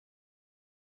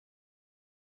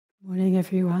Morning,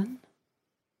 everyone.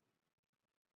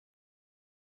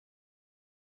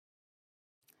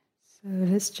 So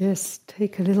let's just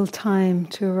take a little time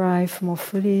to arrive more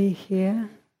fully here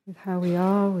with how we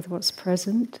are, with what's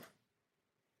present.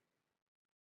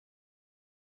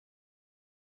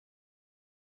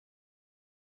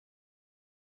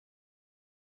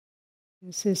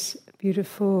 There's this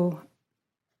beautiful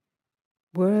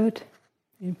word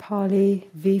in Pali,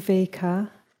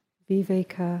 viveka.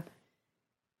 Viveka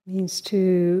means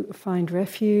to find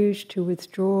refuge, to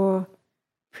withdraw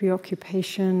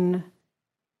preoccupation,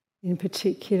 in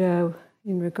particular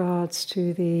in regards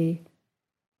to the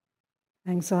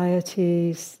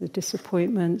anxieties, the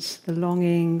disappointments, the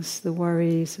longings, the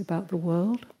worries about the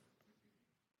world.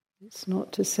 It's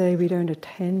not to say we don't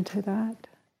attend to that,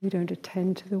 we don't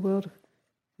attend to the world.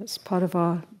 That's part of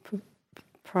our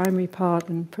primary part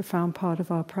and profound part of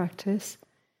our practice.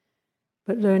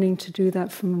 But learning to do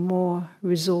that from a more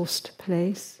resourced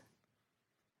place,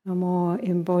 a more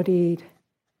embodied,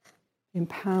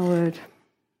 empowered,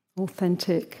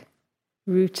 authentic,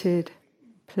 rooted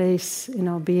place in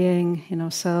our being, in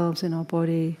ourselves, in our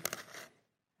body,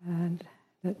 and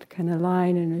that can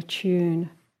align and attune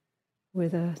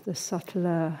with the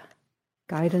subtler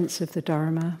guidance of the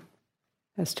Dharma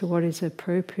as to what is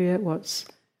appropriate, what's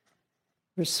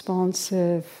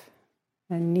responsive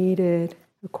and needed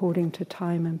according to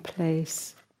time and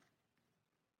place,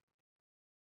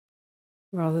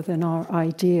 rather than our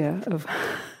idea of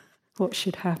what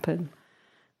should happen.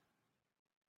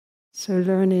 So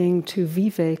learning to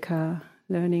viveka,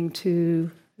 learning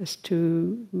to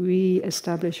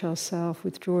re-establish ourselves,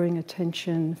 withdrawing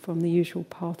attention from the usual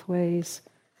pathways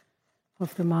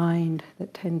of the mind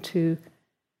that tend to,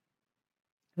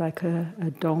 like a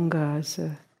donga, as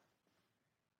a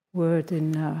word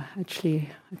in, actually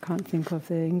I can't think of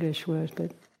the English word,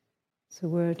 but it's a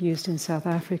word used in South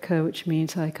Africa which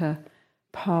means like a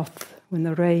path. When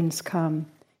the rains come,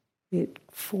 it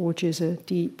forges a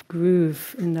deep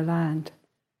groove in the land,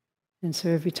 and so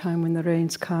every time when the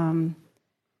rains come,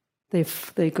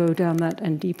 they go down that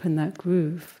and deepen that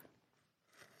groove.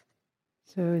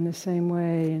 So in the same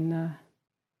way,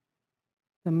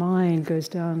 the mind goes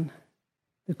down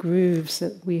the grooves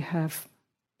that we have,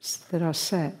 that are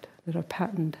set, that are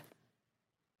patterned.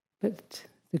 But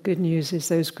the good news is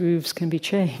those grooves can be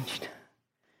changed,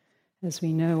 as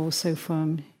we know also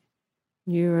from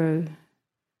neuroscience,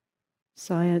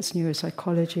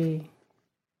 neuropsychology,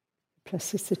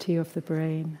 plasticity of the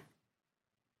brain.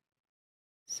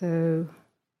 So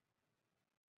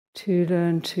to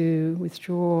learn to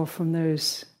withdraw from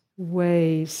those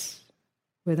ways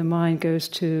where the mind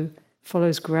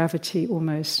follows gravity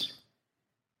almost,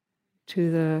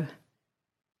 to the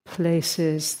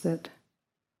places that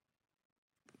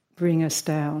bring us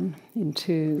down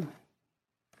into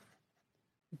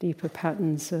deeper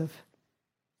patterns of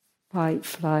fight,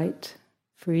 flight,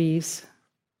 freeze,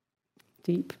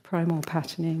 deep primal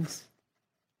patternings.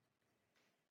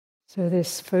 So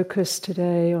this focus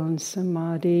today on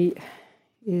Samadhi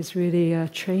is really a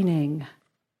training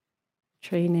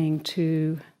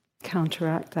to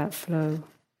counteract that flow,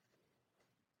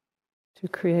 to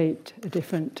create a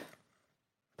different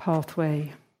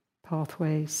pathways,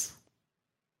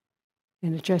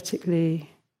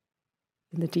 energetically,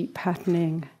 in the deep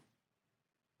patterning.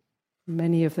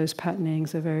 Many of those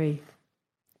patternings are very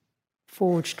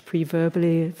forged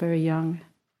pre-verbally, very young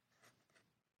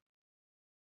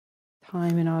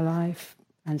time in our life,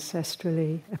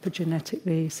 ancestrally,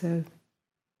 epigenetically, so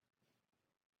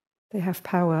they have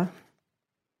power.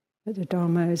 But the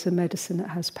Dharma is a medicine that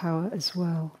has power as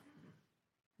well.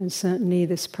 And certainly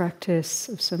this practice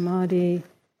of Samadhi,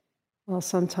 while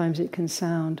sometimes it can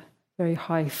sound very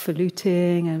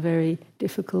highfalutin and very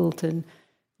difficult and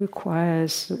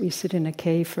requires that we sit in a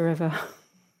cave forever.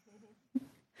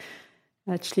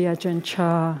 Actually, Ajahn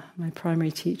Chah, my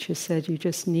primary teacher, said you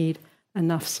just need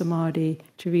enough Samadhi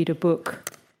to read a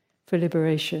book for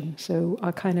liberation. So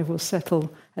I kind of will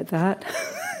settle at that.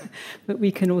 But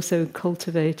we can also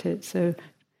cultivate it. So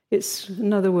it's,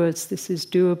 in other words, this is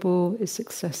doable, it's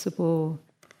accessible,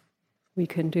 we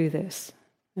can do this,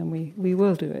 and we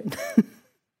will do it.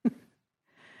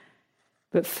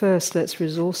 But first, let's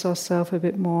resource ourselves a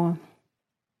bit more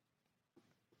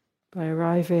by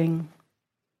arriving.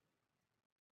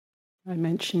 I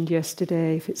mentioned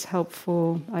yesterday, if it's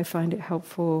helpful, I find it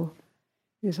helpful,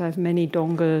 because I have many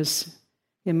dongas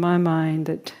in my mind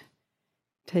that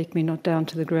take me not down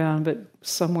to the ground, but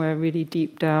somewhere really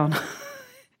deep down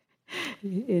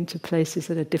into places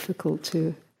that are difficult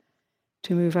to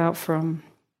move out from.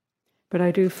 But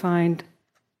I do find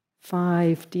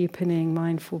 5 deepening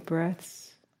mindful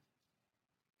breaths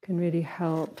can really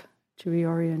help to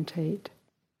reorientate.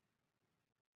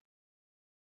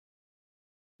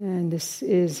 And this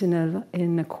is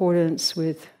in accordance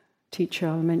with teacher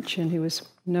I'll mention, who was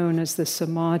known as the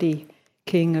Samadhi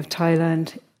king of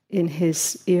Thailand in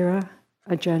his era,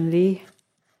 Ajahn Lee,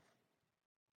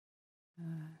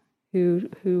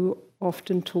 who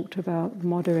often talked about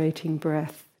moderating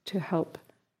breath to help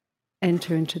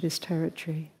enter into this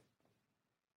territory.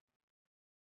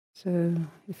 So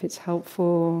if it's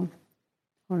helpful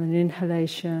on an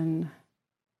inhalation,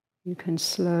 you can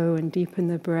slow and deepen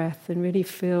the breath and really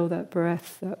feel that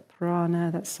breath, that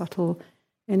prana, that subtle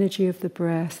energy of the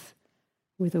breath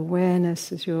with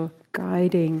awareness as you're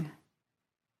guiding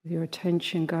with your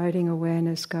attention, guiding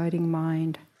awareness, guiding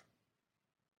mind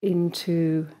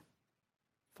into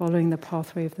following the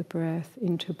pathway of the breath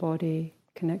into body,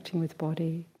 connecting with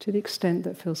body to the extent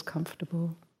that feels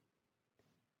comfortable.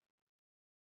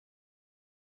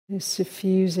 Is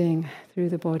suffusing through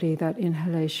the body that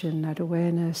inhalation, that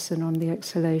awareness, and on the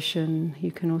exhalation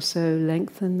you can also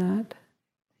lengthen that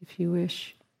if you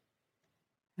wish.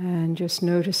 And just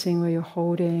noticing where you're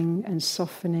holding and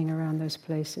softening around those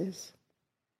places.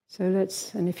 So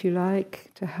and if you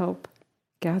like, to help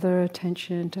gather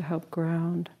attention, to help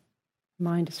ground.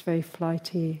 Mind is very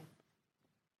flighty.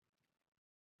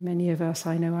 Many of us,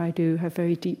 I know I do, have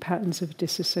very deep patterns of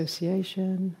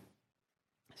disassociation.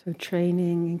 So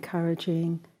training,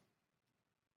 encouraging,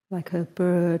 like a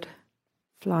bird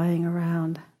flying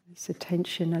around, this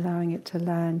attention, allowing it to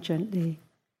land gently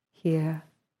here,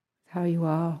 how you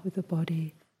are with the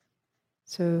body.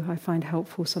 So I find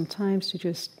helpful sometimes to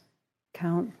just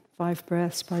count 5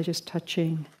 breaths by just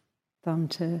touching thumb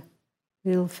to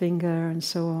little finger and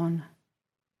so on.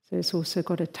 So it's also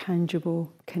got a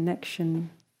tangible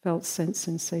connection, felt sense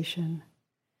sensation.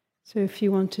 So if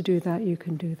you want to do that, you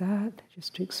can do that,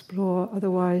 just to explore.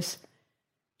 Otherwise,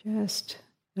 just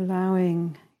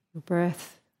allowing your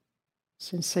breath,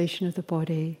 sensation of the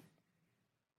body,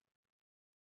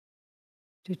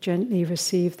 to gently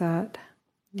receive that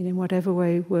in whatever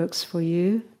way works for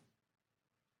you,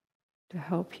 to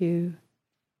help you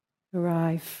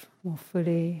arrive more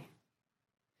fully,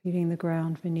 feeling the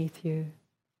ground beneath you.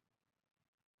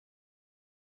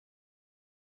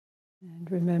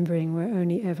 And remembering we're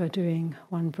only ever doing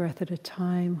one breath at a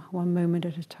time, one moment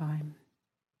at a time.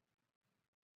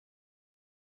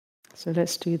 So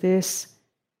let's do this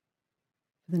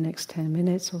for the next 10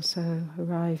 minutes or so,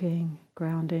 arriving,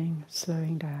 grounding,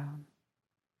 slowing down,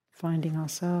 finding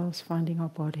ourselves, finding our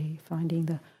body, finding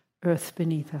the earth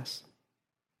beneath us.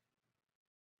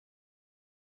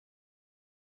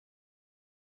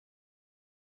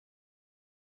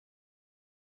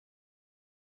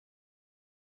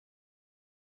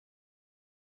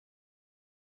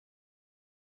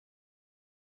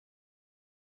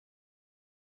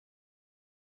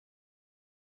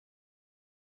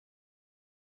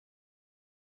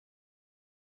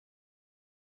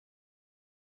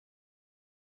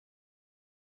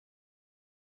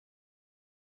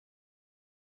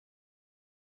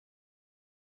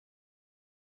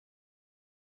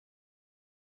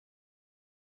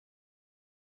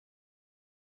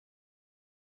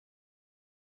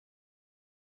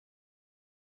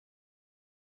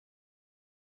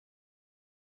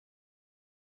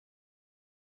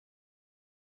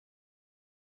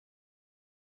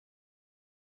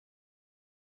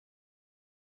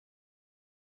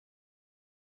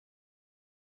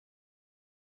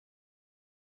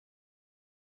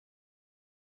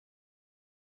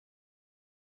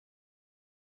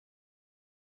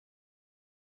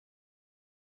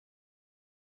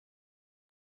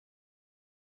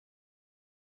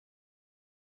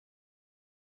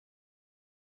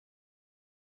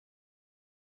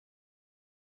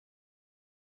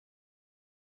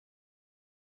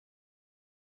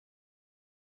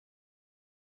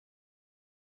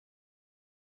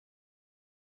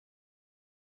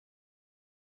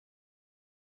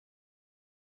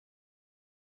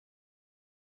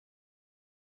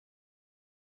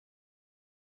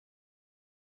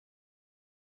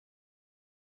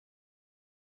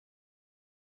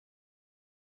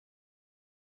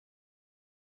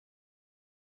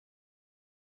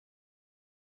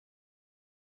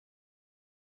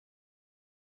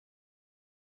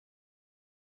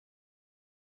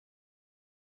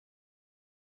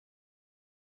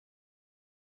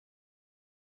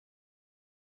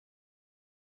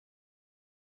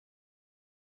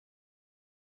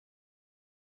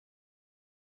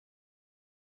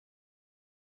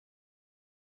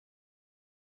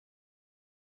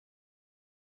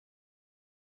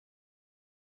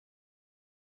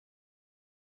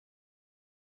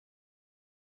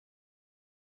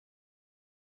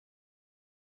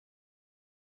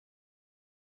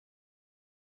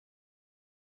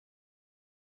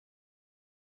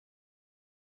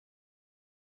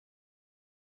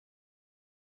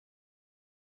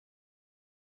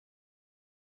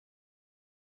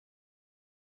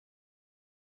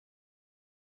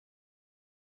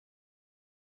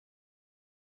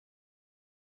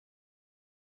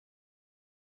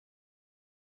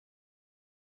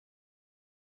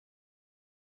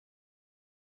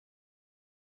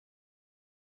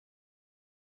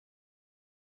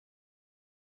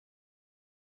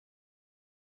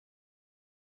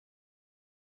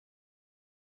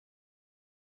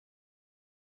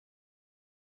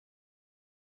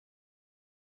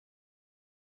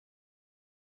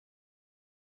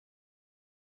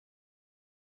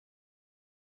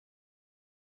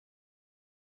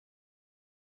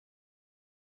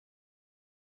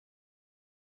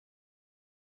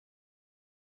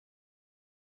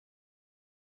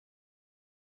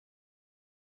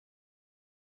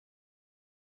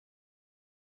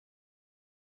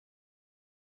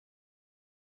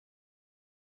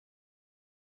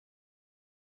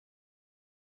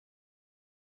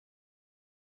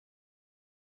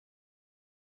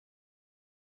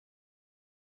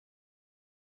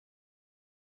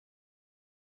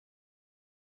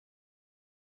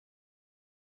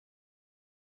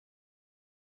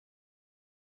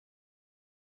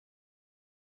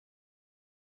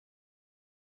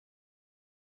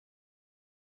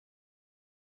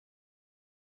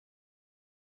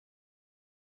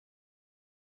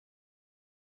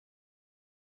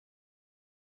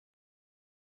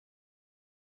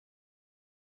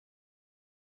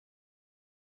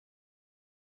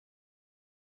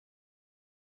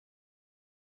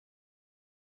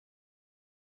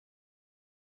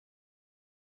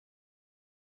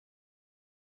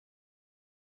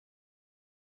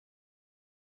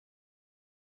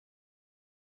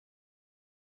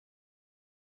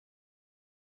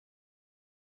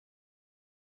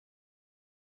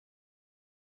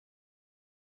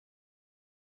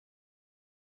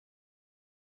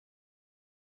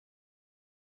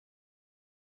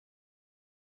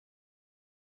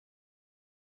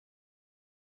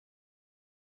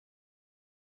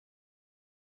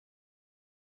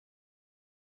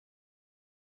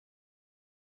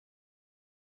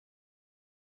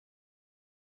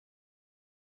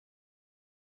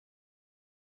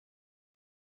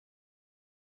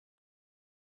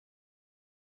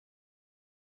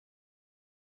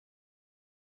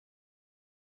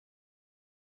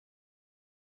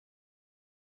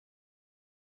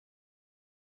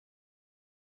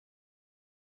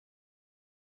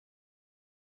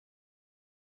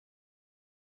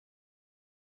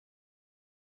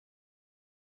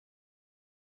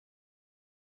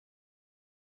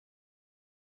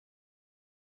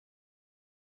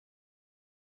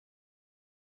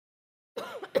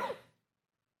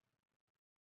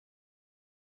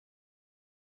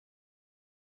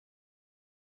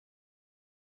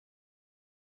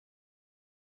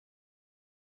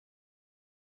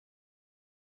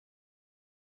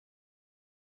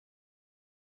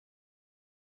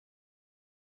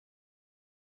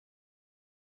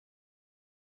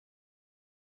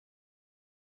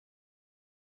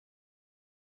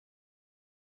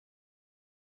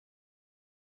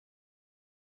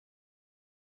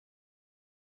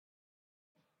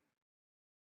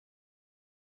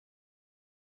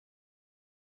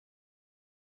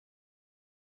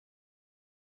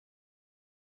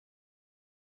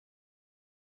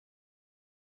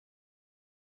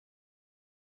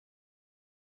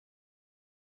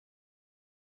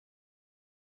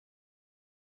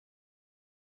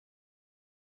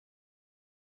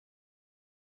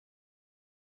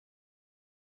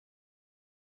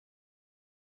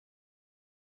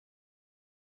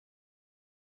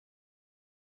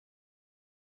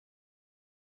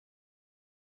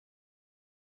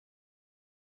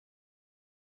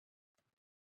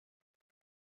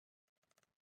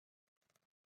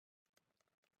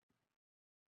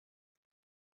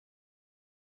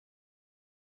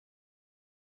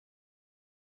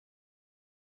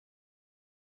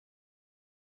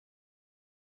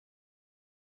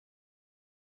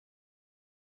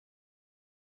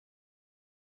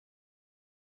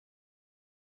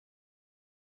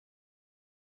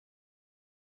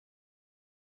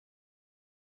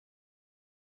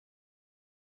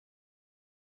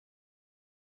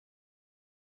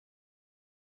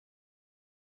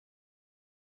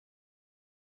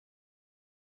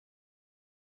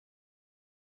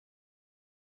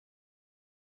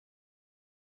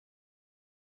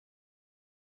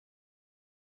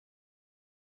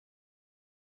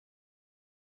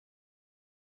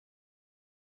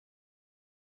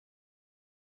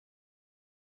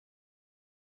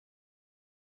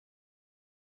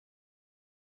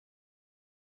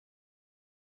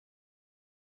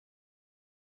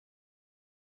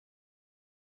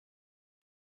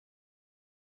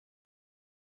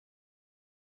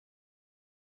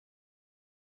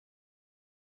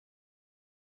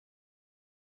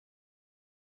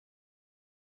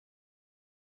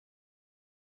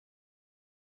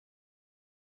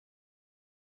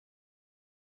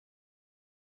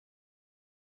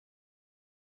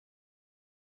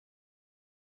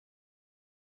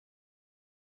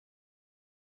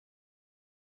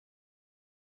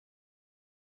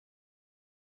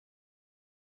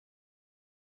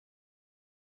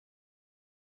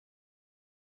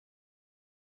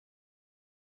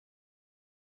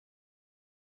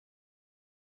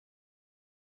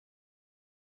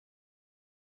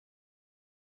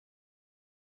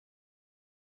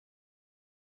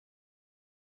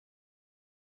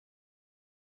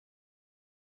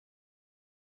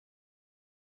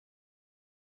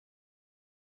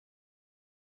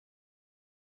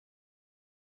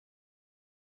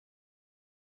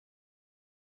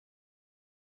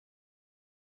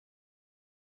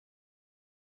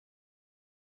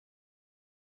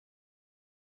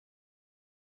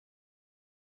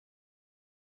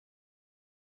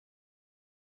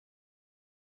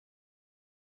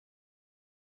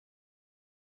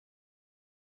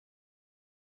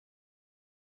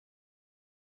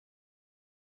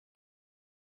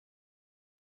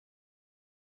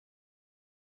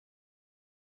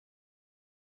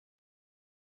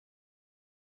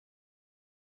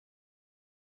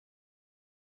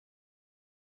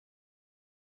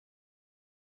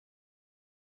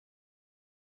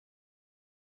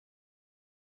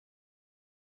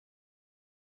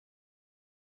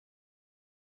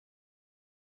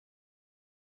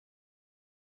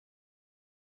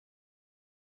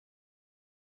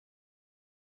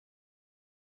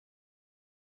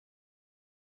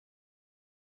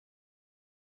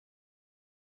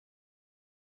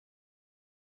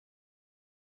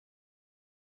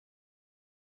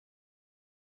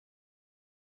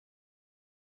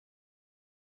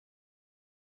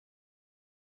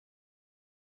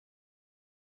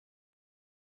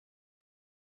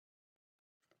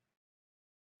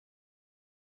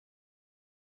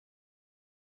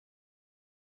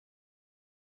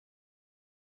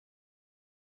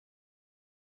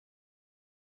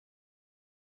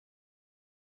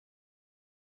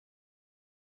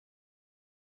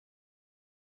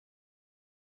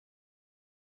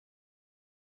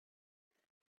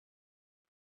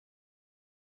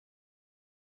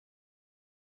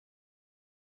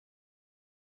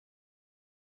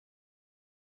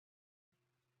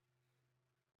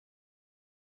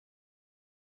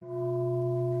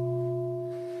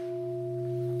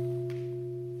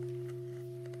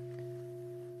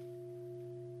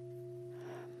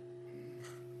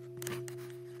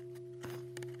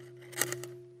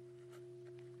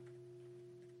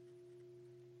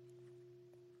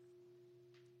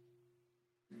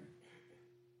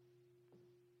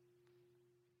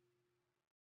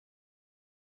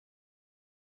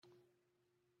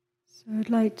 So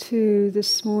I'd like to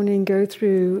this morning go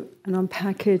through and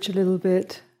unpackage a little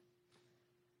bit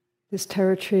this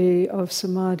territory of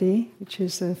Samadhi, which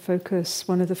is a focus,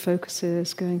 one of the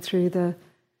focuses going through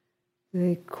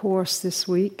the course this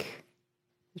week,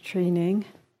 the training.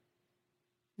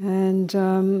 And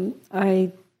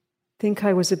I think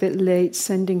I was a bit late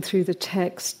sending through the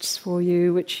texts for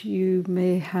you, which you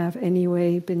may have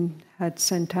anyway had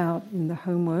sent out in the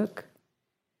homework.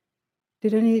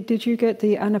 Did you get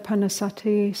the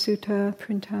Anapanasati Sutta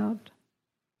printout?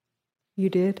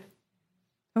 You did?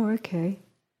 Oh, okay.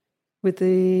 With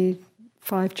the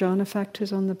 5 jhana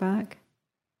factors on the back?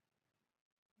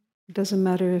 It doesn't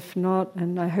matter if not,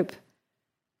 and I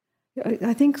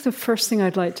think the first thing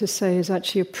I'd like to say is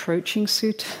actually approaching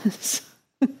suttas,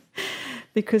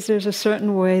 because there's a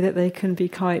certain way that they can be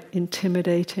quite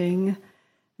intimidating.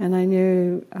 And I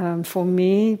know for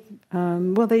me,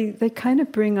 they kind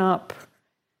of bring up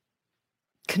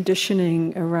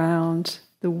conditioning around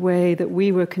the way that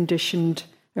we were conditioned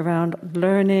around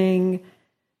learning,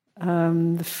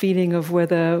 the feeling of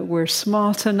whether we're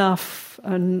smart enough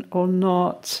or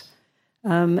not,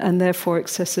 and therefore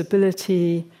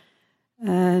accessibility.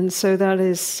 And so that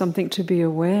is something to be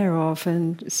aware of.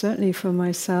 And certainly for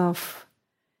myself,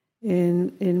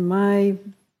 in my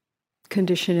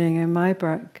conditioning and my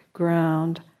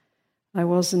background, it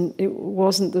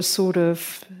wasn't the sort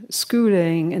of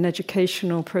schooling and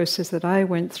educational process that I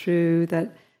went through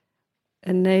that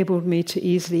enabled me to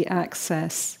easily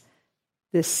access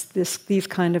these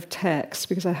kind of texts,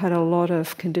 because I had a lot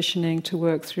of conditioning to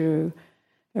work through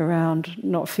around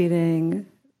not feeling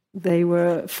they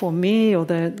were for me, or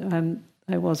that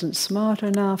I wasn't smart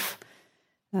enough.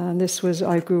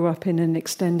 I grew up in an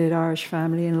extended Irish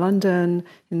family in London,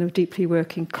 in the deeply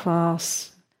working class.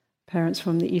 Parents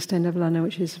from the East End of London,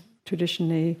 which is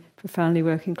traditionally profoundly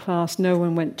working class. No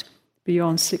one went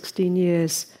beyond 16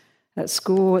 years at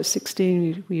school. At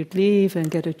 16, we'd leave and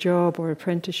get a job or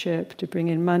apprenticeship to bring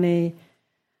in money.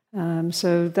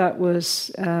 So that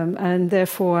was, and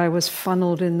therefore I was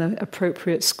funneled in the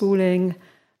appropriate schooling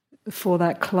for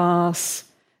that class,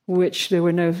 which there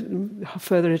were no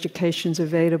further educations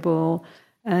available.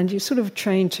 And you sort of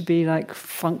trained to be like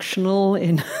functional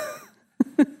in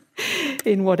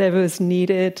in whatever's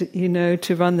needed,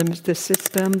 to run the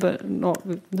system, but not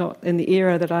in the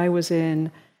era that I was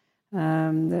in.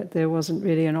 That there wasn't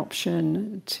really an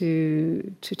option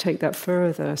to take that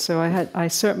further. So at a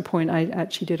certain point, I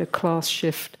actually did a class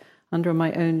shift under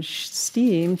my own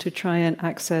steam to try and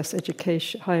access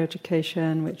higher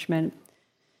education, which meant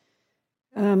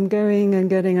going and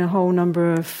getting a whole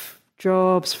number of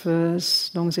jobs for as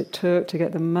long as it took to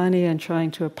get the money and trying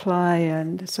to apply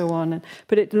and so on.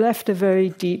 But it left a very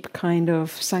deep kind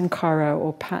of sankhara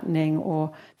or patterning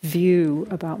or view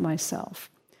about myself.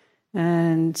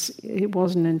 And it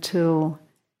wasn't until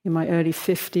in my early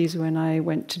 50s when I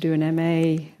went to do an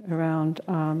MA around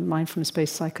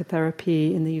mindfulness-based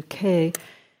psychotherapy in the UK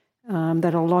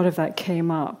that a lot of that came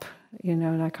up.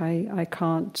 I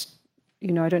can't,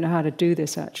 I don't know how to do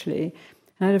this actually.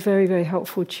 I had a very, very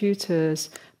helpful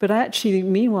tutors. But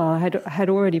meanwhile, I had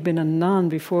already been a nun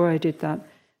before I did that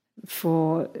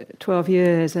for 12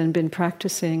 years and been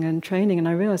practicing and training. And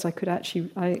I realized I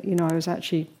was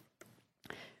actually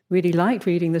really liked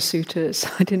reading the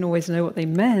suttas. I didn't always know what they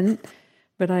meant,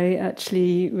 but I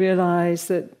actually realized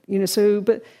that,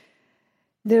 but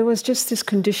there was just this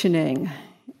conditioning.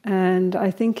 And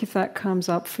I think if that comes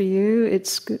up for you,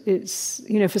 it's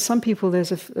for some people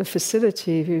there's a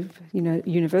facility who've,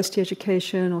 university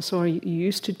education, or so, you're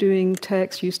used to doing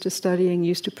text, used to studying,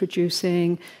 used to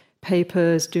producing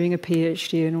papers, doing a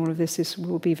PhD, and all of this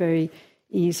will be very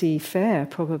easy fare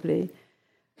probably.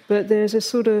 But there's a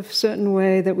sort of certain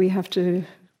way that we have to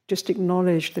just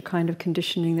acknowledge the kind of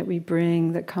conditioning that we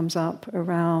bring that comes up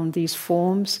around these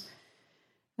forms.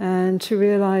 And to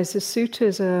realize the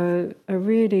suttas are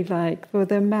really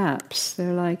they're maps.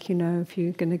 They're like, if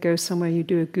you're going to go somewhere, you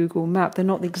do a Google map. They're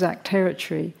not the exact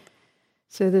territory.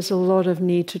 So there's a lot of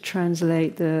need to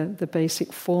translate the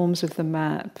basic forms of the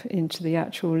map into the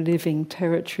actual living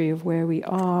territory of where we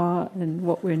are and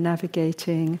what we're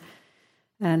navigating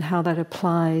and how that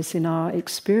applies in our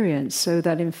experience, so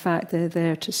that in fact they're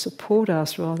there to support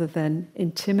us rather than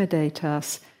intimidate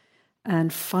us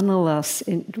and funnel us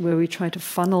in, where we try to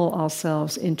funnel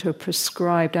ourselves into a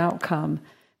prescribed outcome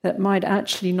that might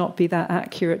actually not be that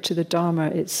accurate to the Dharma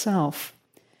itself.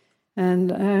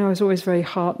 And I was always very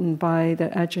heartened by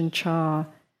that Ajahn Chah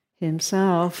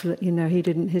himself.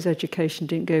 His education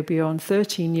didn't go beyond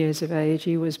 13 years of age.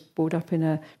 He was brought up in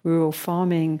a rural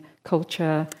farming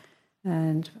culture,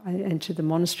 and I entered the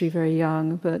monastery very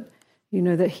young. But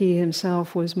that he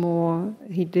himself was more,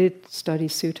 he did study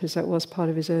suttas, that was part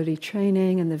of his early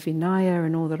training, and the Vinaya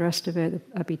and all the rest of it, the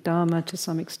Abhidhamma to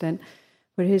some extent,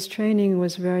 but his training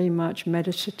was very much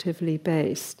meditatively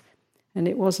based, and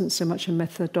it wasn't so much a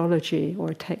methodology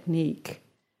or a technique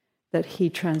that he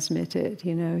transmitted.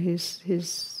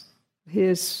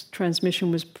 His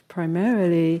transmission was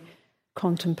primarily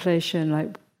contemplation,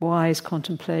 like wise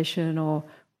contemplation or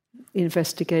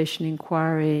investigation,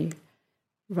 inquiry,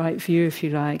 right view, if you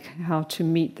like, how to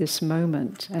meet this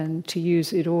moment and to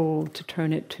use it all to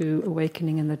turn it to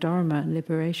awakening in the Dharma and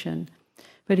liberation.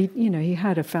 But he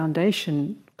had a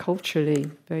foundation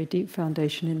culturally, very deep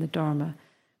foundation in the Dharma,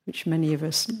 which many of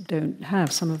us don't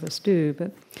have. Some of us do,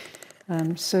 but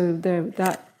so there,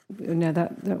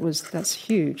 that's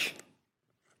huge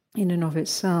in and of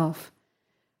itself.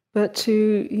 But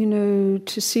to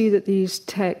see that these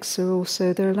texts are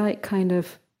also, they're like kind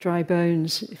of dry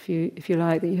bones, if you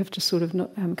like, that you have to sort of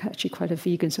not. I'm actually quite a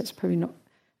vegan, so it's probably not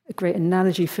a great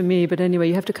analogy for me. But anyway,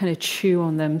 you have to kind of chew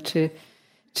on them to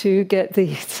get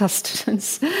the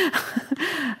sustenance.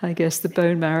 I guess the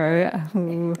bone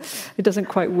marrow. It doesn't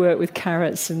quite work with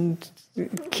carrots and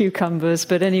cucumbers,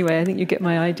 but anyway, I think you get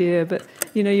my idea. But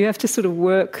you have to sort of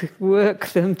work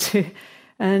them to.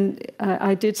 And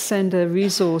I did send a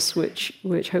resource, which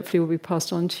hopefully will be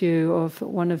passed on to you, of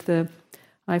one of the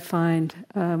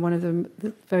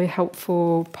very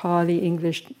helpful Pali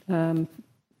English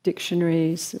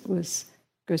dictionaries. It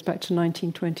goes back to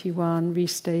 1921,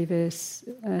 Rhys Davis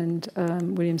and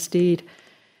William Steed.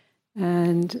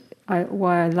 And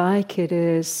why I like it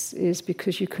is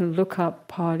because you can look up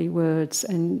Pali words,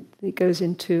 and it goes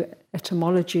into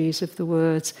etymologies of the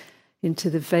words,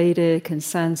 into the Vedic and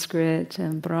Sanskrit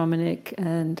and Brahmanic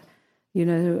and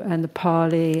and the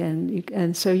Pali,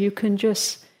 and so you can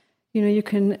just you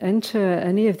can enter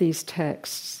any of these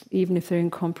texts, even if they're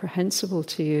incomprehensible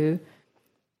to you.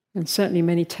 And certainly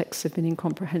many texts have been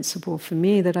incomprehensible for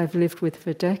me that I've lived with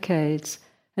for decades.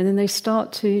 And then they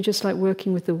start to, just like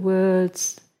working with the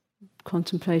words,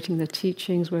 contemplating the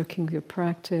teachings, working with your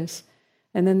practice,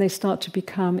 and then they start to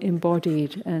become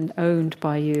embodied and owned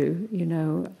by you,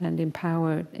 and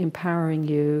empowering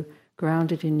you,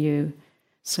 grounded in you,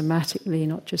 somatically,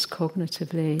 not just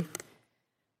cognitively.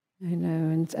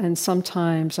 And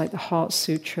sometimes, like the Heart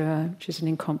Sutra, which is an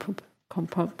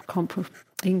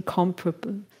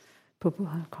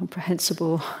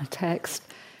incomprehensible text,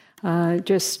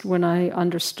 just when I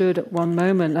understood at one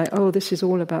moment, like, oh, this is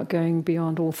all about going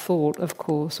beyond all thought, of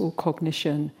course, all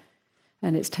cognition,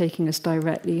 and it's taking us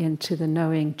directly into the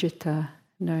knowing citta,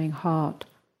 knowing heart,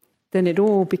 then it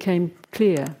all became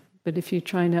clear. But if you're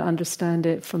trying to understand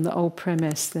it from the old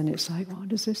premise, then it's like,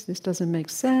 what is this? This doesn't make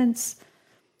sense.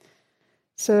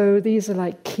 So these are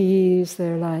like keys.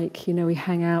 They're like, we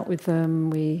hang out with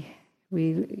them. We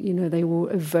they will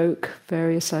evoke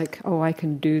various, like, oh, I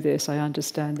can do this, I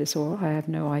understand this, or I have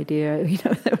no idea,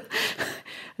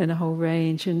 and a whole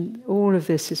range. And all of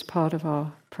this is part of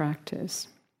our practice.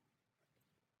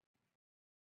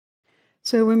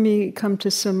 So when we come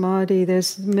to Samadhi,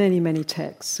 there's many, many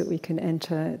texts that we can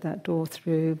enter that door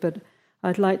through, but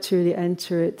I'd like to really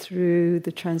enter it through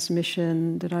the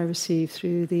transmission that I received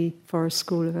through the Forest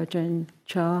School of Ajahn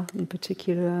Chah, in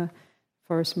particular,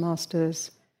 Forest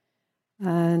Masters,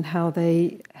 and how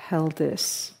they held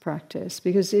this practice,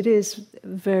 because it is a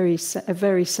very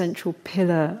central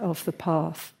pillar of the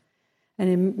path. And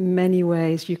in many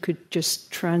ways, you could just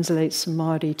translate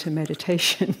Samadhi to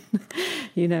meditation.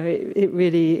 It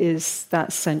really is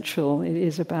that central. It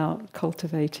is about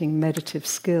cultivating meditative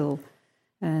skill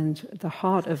and the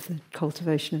heart of the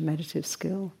cultivation of meditative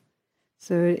skill.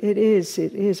 So it is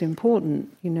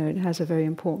important. It has a very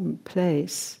important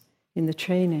place in the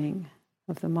training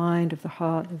of the mind, of the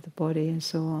heart, of the body, and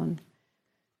so on.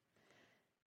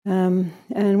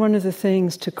 And one of the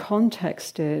things to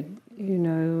context it,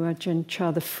 Ajahn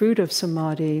Chah, the fruit of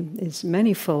Samadhi is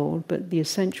manifold, but the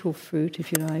essential fruit,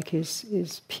 if you like,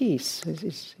 is peace,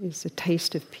 is the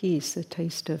taste of peace, the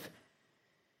taste of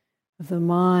the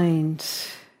mind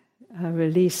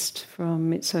released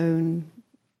from its own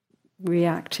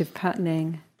reactive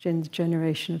patterning,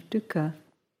 generation of dukkha.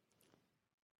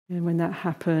 And when that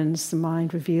happens, the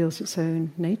mind reveals its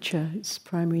own nature, its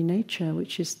primary nature,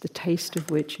 which is the taste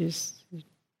of which is,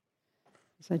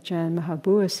 as Ajahn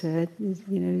Mahabua said,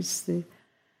 is the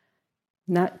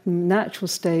natural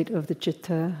state of the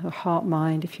citta, or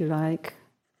heart-mind, if you like,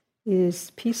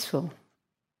 is peaceful.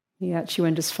 He actually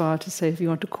went as far to say, if you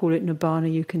want to call it nibbana,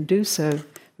 you can do so,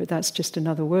 but that's just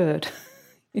another word.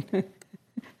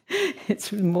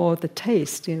 It's more the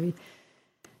taste.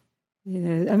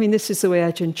 This is the way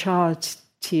Ajahn Chah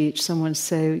teach. Someone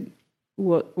say,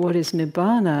 what is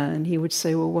nibbana? And he would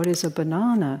say, well, what is a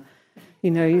banana?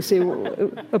 You say,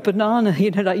 well, a banana,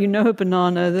 like a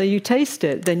banana, then you taste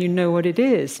it, then you know what it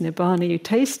is. Nibbana, you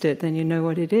taste it, then you know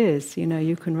what it is.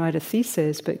 You can write a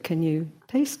thesis, but can you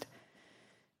taste?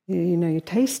 You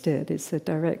taste it. It's a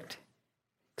direct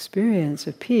experience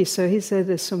of peace. So he said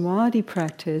the samadhi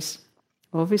practice,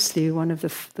 obviously one of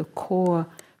the core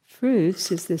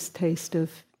fruits is this taste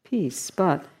of peace.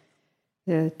 But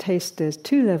there's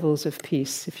two levels of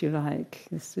peace, if you like.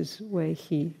 This is where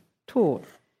he taught.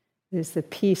 There's the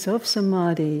peace of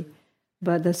samadhi,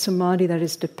 but the samadhi that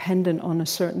is dependent on a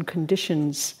certain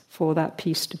conditions for that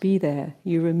peace to be there.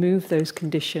 You remove those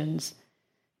conditions.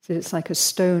 So it's like a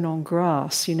stone on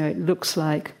grass. It looks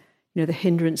like, the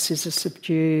hindrances are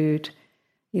subdued.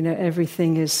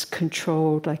 Everything is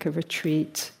controlled like a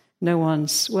retreat. No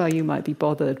one's, well, you might be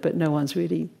bothered, but no one's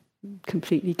really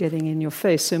completely getting in your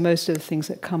face. So most of the things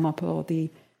that come up are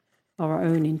our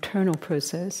own internal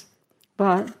process.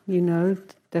 But,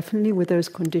 definitely with those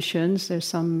conditions, there's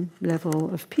some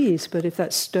level of peace. But if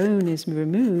that stone is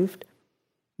removed,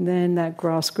 then that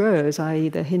grass grows, i.e.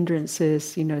 the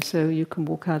hindrances, so you can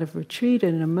walk out of retreat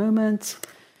and in a moment,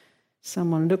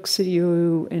 someone looks at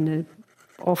you in an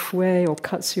off way or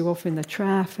cuts you off in the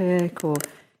traffic, or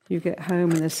you get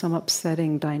home and there's some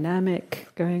upsetting dynamic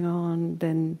going on,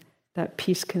 then that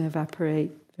peace can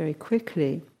evaporate very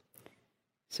quickly.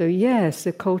 So yes,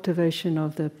 the cultivation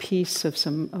of the peace of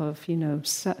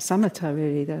samatha,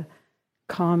 really, the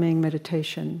calming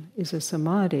meditation, is a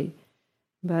samadhi.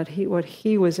 But what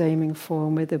he was aiming for,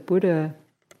 and where the Buddha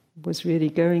was really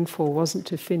going for, wasn't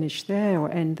to finish there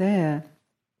or end there,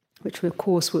 which of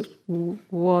course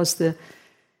was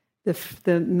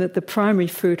the primary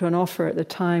fruit on offer at the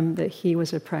time that he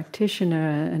was a practitioner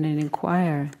and an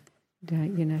inquirer.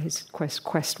 His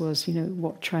quest was,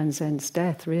 what transcends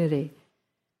death, really.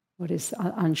 What is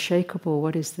unshakable?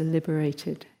 What is the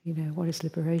liberated? What is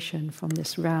liberation from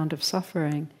this round of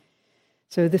suffering?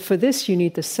 So for this you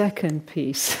need the second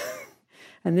peace.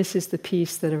 And this is the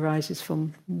peace that arises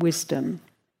from wisdom,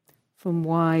 from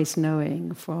wise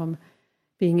knowing, from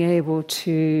being able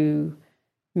to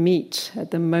meet at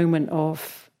the moment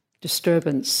of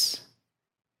disturbance.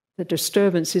 The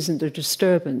disturbance isn't a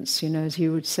disturbance, as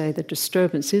you would say, the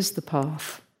disturbance is the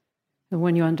path. And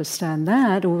when you understand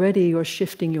that, already you're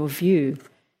shifting your view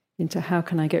into how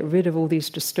can I get rid of all these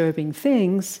disturbing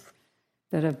things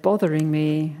that are bothering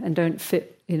me and don't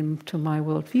fit into my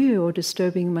worldview or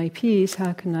disturbing my peace.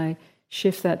 How can I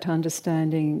shift that to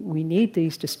understanding we need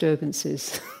these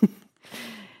disturbances?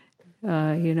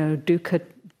 Dukkha,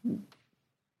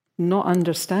 not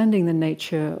understanding the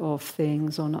nature of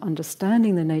things or not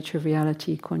understanding the nature of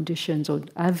reality, conditions, or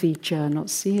avijja, not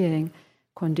seeing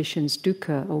conditions,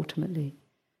 dukkha ultimately.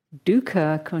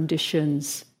 Dukkha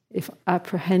conditions, if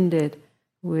apprehended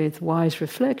with wise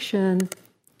reflection,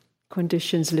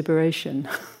 conditions liberation.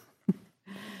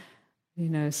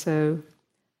 So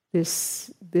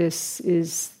this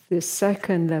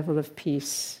second level of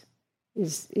peace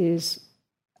is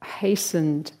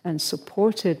hastened and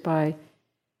supported by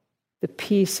the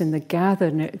peace and the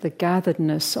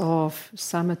gatheredness of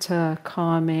samatha,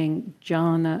 calming,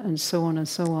 jhana, and so on and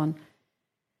so on.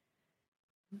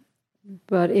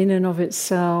 But in and of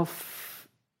itself,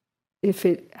 if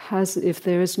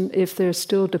there's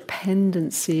still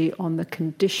dependency on the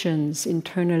conditions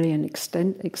internally and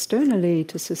externally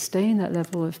to sustain that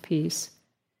level of peace,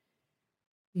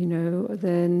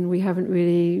 then we haven't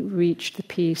really reached the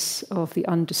peace of the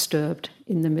undisturbed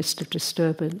in the midst of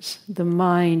disturbance. The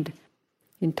mind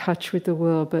in touch with the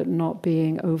world but not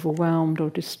being overwhelmed or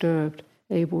disturbed,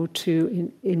 able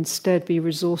to instead be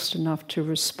resourced enough to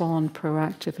respond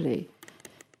proactively,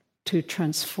 to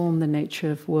transform the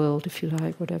nature of world, if you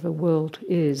like, whatever world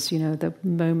is, the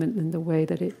moment and the way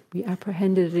that we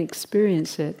apprehend it and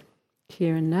experience it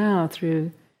here and now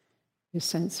through the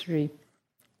sensory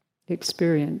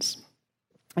experience,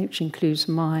 which includes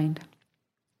mind,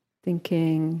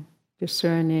 thinking,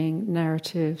 discerning,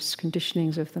 narratives,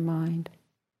 conditionings of the mind.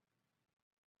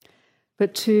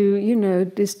 But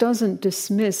this doesn't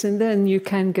dismiss, and then you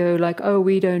can go like, oh,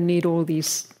 we don't need all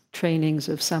these trainings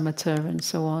of samatha and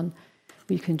so on.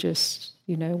 We can just,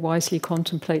 wisely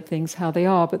contemplate things how they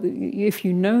are. But if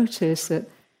you notice that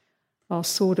our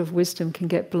sword of wisdom can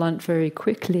get blunt very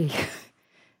quickly,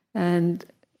 and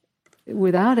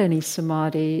without any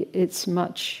samadhi, it's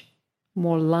much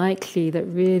more likely that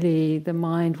really the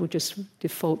mind will just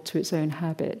default to its own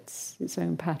habits, its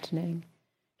own patterning.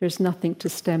 There's nothing to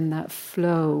stem that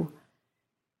flow.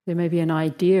 There may be an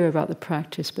idea about the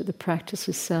practice, but the practice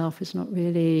itself is not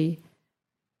really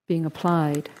being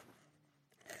applied.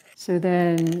 So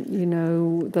then,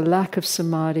 the lack of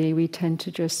samadhi, we tend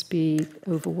to just be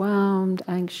overwhelmed,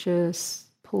 anxious,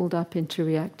 pulled up into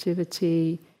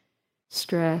reactivity,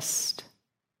 stressed.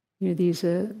 There's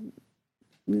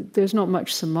not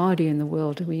much samadhi in the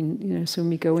world. So when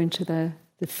we go into the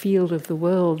field of the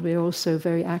world, we're also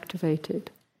very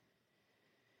activated.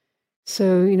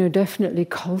 So, definitely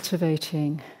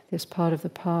cultivating this part of the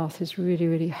path is really,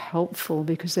 really helpful,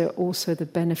 because there are also the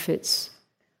benefits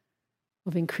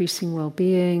of increasing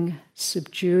well-being,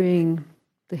 subduing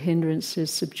the hindrances,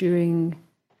 subduing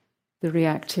the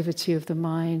reactivity of the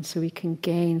mind, so we can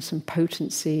gain some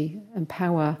potency and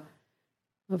power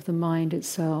of the mind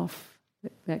itself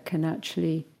that can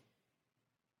actually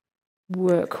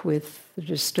work with the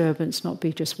disturbance, not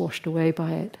be just washed away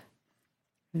by it.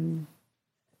 And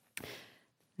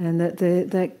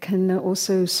that can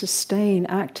also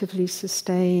actively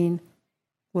sustain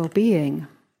well-being.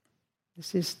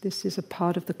 This is a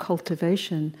part of the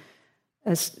cultivation.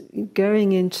 As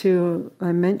going into,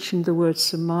 I mentioned the word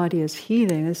samadhi as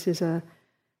healing. This is a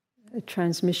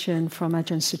transmission from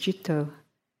Ajahn Sujito,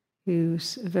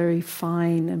 who's a very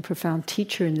fine and profound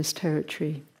teacher in this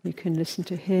territory. You can listen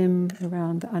to him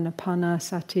around the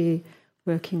Anapanasati,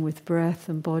 working with breath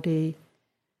and body.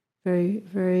 Very,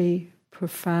 very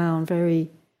profound, very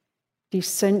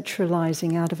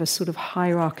decentralizing out of a sort of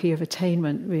hierarchy of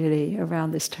attainment, really,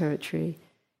 around this territory,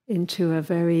 into a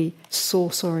very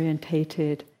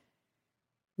source-orientated,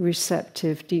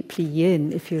 receptive, deeply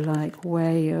yin, if you like,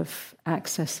 way of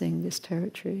accessing this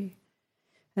territory.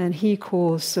 And he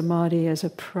calls samadhi as a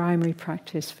primary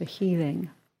practice for healing.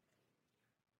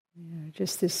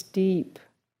 Just this deep,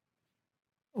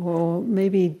 or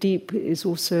maybe deep is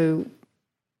also,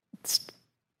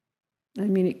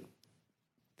 it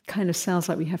kind of sounds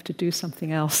like we have to do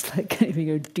something else, like if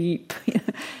you go deep.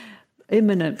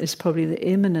 Immanent is probably the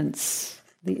immanence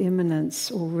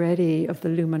already of the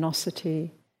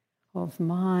luminosity of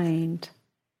mind,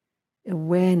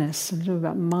 awareness. I'm talking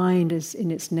about mind as in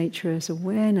its nature as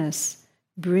awareness.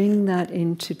 Bring that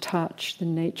into touch, the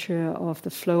nature of the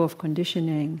flow of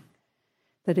conditioning,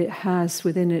 that it has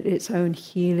within it its own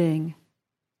healing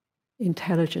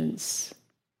intelligence.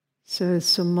 So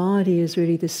samadhi is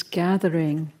really this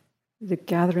gathering, the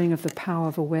gathering of the power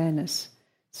of awareness.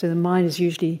 So the mind is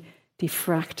usually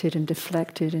diffracted and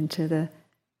deflected into the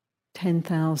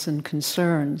 10,000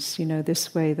 concerns,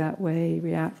 this way, that way,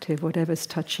 reactive, whatever's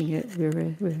touching it.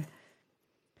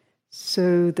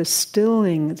 So the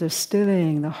stilling,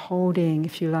 the holding,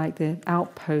 if you like, the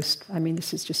outpost.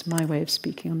 This is just my way of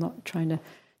speaking. I'm not trying to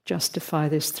justify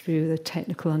this through the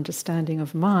technical understanding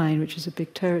of mind, which is a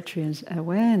big territory, and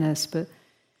awareness, but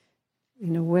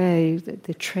in a way,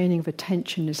 the training of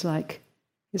attention is it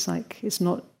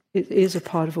is a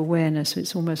part of awareness.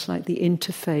 It's almost like the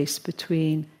interface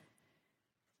between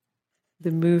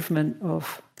the movement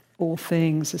of all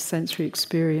things, the sensory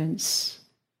experience,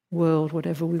 world,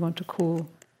 whatever we want to call,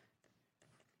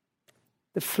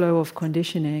 the flow of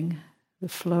conditioning, the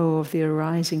flow of the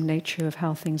arising nature of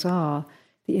how things are,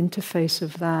 the interface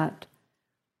of that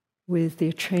with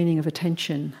the training of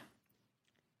attention,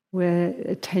 where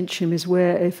attention is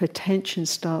where if attention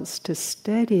starts to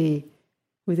steady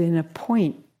within a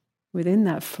point, within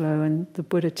that flow, and the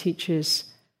Buddha teaches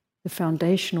the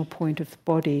foundational point of the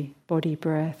body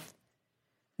breath,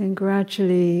 then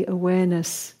gradually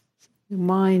awareness, the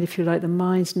mind, if you like, the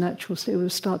mind's natural state, it will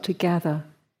start to gather.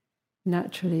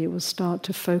 Naturally, it will start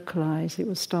to focalize, it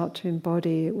will start to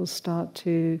embody, it will start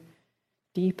to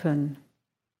deepen.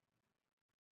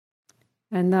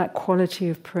 And that quality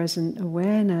of present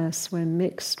awareness, when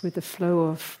mixed with the flow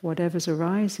of whatever's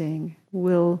arising,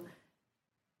 will,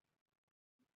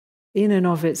 in and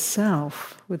of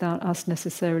itself, without us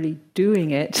necessarily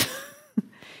doing it,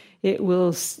 it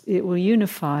will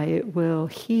unify, it will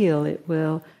heal, it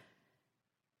will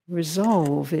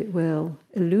resolve, it will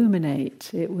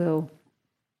illuminate, it will,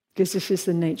 because this is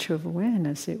the nature of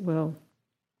awareness, it will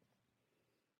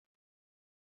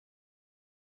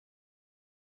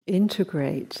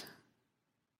integrate.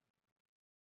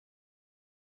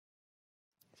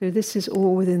 So this is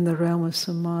all within the realm of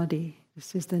samadhi.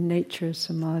 This is the nature of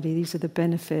samadhi. These are the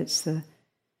benefits.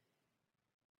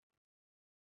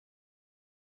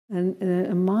 And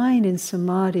a mind in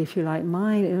samadhi, if you like,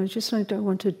 mind, I don't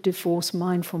want to divorce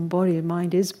mind from body.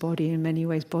 Mind is body in many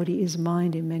ways. Body is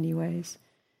mind in many ways.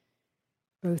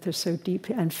 Both are so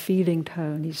deeply, and feeling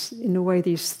tone. In a way,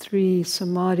 these three,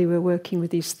 samadhi, we're working with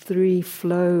these three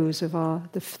flows of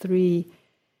the three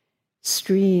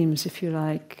streams, if you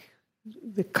like.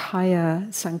 The kaya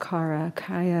sankhara,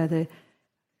 the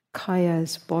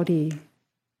kaya's body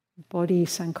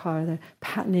sankhara, the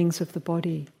patternings of the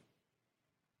body.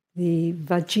 The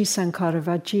Vajji Sankara.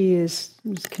 Vajji is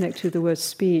connected to the word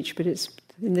speech, but it's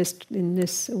in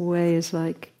this way is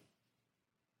like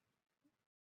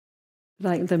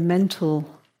the mental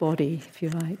body, if you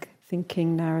like,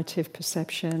 thinking, narrative,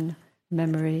 perception,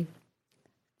 memory.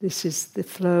 This is the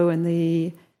flow and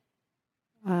the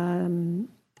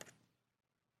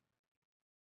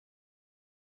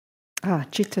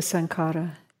Citta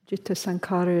Sankara. Citta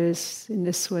Sankara is, in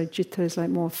this way, Citta is like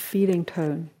more feeling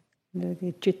tone. You know,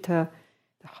 the Citta,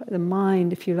 the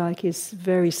mind, if you like, is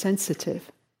very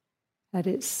sensitive. At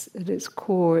its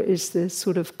core is the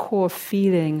sort of core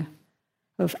feeling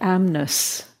of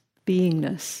amness,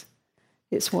 beingness.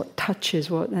 It's what touches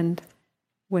and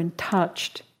when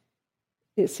touched,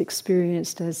 it's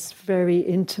experienced as very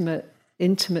intimate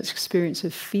experience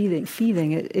of feeling.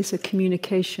 Feeling, it's a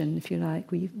communication, if you like.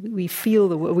 We feel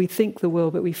the world, we think the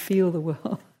world, but we feel the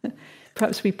world.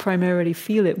 Perhaps we primarily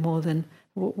feel it more than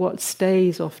what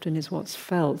stays often is what's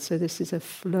felt. So this is a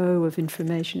flow of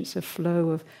information. It's a flow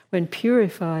of, when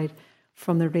purified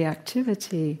from the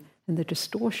reactivity and the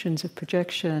distortions of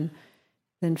projection,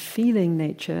 then feeling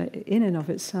nature in and of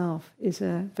itself is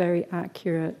a very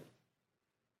accurate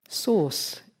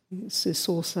source. It's a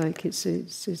source like it's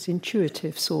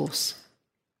intuitive source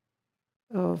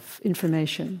of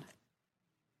information.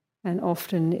 And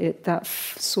often that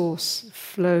source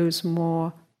flows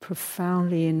more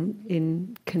profoundly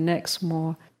connects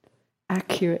more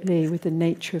accurately with the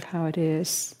nature of how it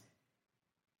is,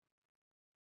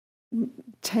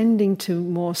 tending to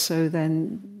more so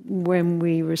than when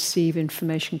we receive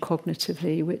information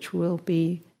cognitively, which will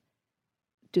be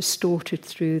distorted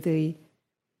through the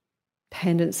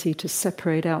tendency to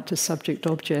separate out to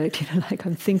subject-object, like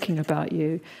I'm thinking about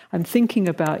you,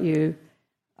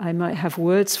 I might have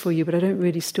words for you, but I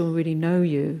don't still really know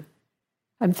you.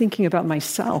 I'm thinking about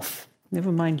myself,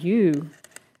 never mind you.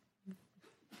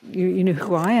 You know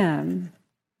who I am,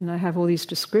 and I have all these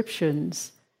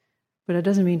descriptions, but it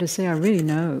doesn't mean to say I really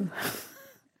know.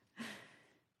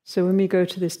 So when we go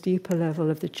to this deeper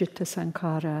level of the Citta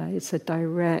Sankara, it's a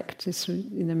direct,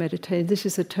 in the meditation, this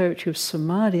is the territory of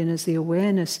Samadhi, and as the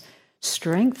awareness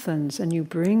strengthens and you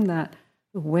bring that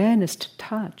awareness to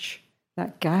touch,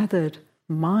 that gathered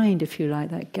mind, if you like,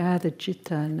 that gathered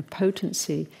Citta and the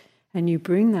potency, and you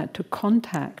bring that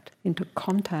into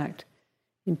contact,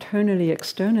 internally,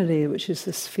 externally, which is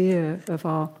the sphere of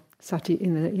our sati,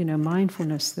 in the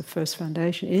mindfulness, the first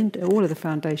foundation, in all of the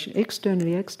foundation,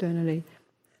 externally,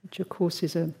 which of course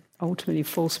is a ultimately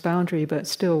false boundary, but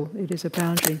still it is a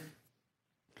boundary.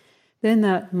 Then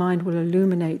that mind will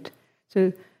illuminate.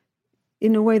 So,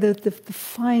 in a way, the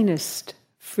finest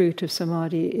fruit of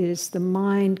samadhi is the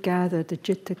mind gathered, the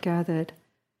citta gathered,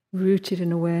 rooted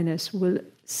in awareness, will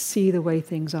see the way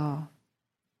things are.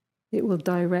 It will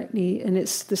directly, and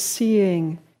it's the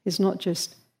seeing is not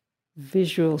just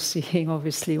visual seeing,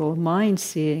 obviously, or mind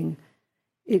seeing.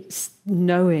 It's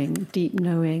knowing, deep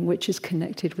knowing, which is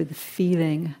connected with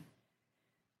feeling.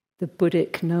 The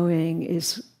Buddhic knowing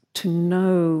is to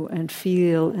know and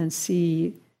feel and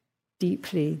see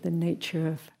deeply the nature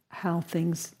of how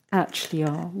things actually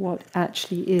are, what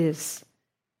actually is.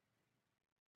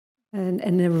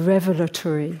 And the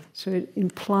revelatory, so it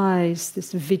implies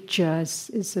this vidya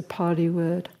is a Pali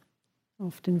word,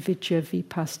 often vidya,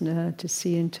 vipassana, to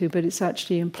see into, but it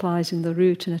actually implies in the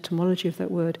root and etymology of that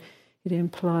word, it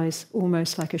implies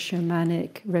almost like a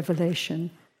shamanic revelation,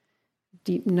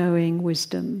 deep knowing,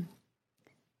 wisdom.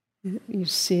 You're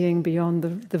seeing beyond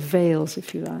the veils,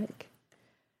 if you like.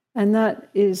 And that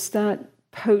is that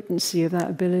potency of that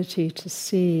ability to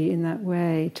see in that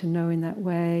way, to know in that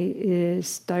way,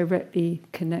 is directly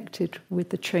connected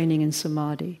with the training in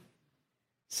samadhi.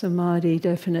 Samadhi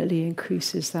definitely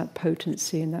increases that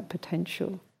potency and that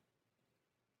potential.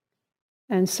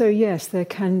 And so, yes, there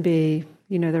can be,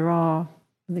 there are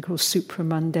what they call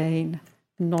supramundane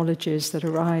knowledges that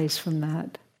arise from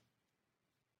that.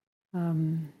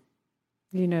 To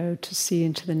see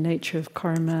into the nature of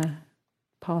karma,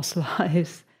 past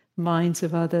lives, minds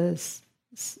of others,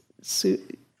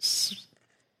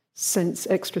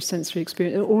 extrasensory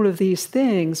experience, all of these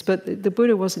things. But the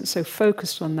Buddha wasn't so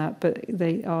focused on that, but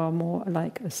they are more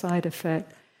like a side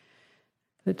effect.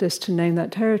 But just to name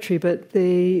that territory, but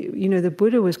the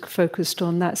Buddha was focused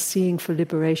on that seeing for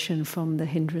liberation from the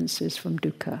hindrances, from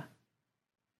dukkha.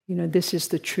 This is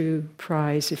the true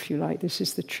prize, if you like. This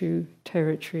is the true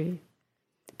territory.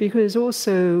 Because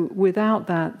also, without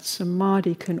that,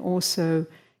 samadhi can also,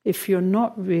 if you're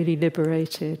not really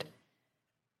liberated,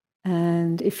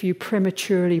 and if you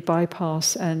prematurely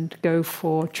bypass and go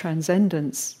for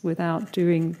transcendence without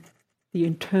doing the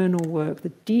internal work, the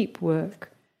deep work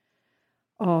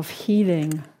of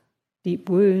healing deep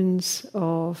wounds,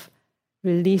 of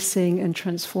releasing and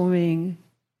transforming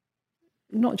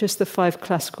not just the 5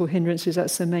 classical hindrances,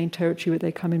 that's the main territory, but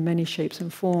they come in many shapes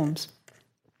and forms.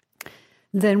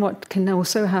 Then what can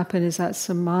also happen is that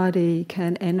samadhi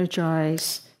can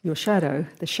energize your shadow,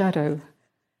 the shadow.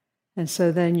 And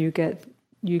so then you get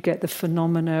the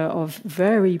phenomena of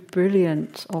very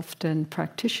brilliant, often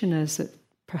practitioners that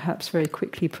perhaps very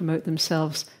quickly promote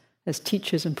themselves as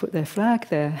teachers and put their flag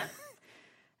there.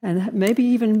 And maybe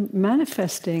even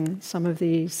manifesting some of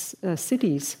these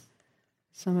siddhis,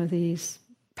 some of these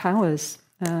powers,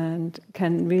 and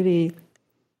can really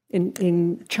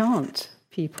enchant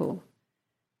people.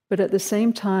 But at the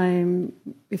same time,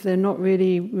 if they're not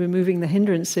really removing the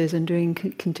hindrances and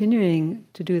continuing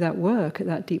to do that work at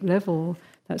that deep level,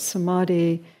 that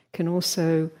samadhi can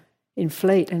also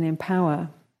inflate and empower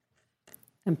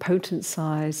and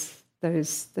potentize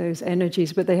those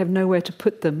energies, but they have nowhere to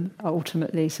put them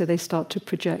ultimately, so they start to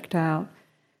project out.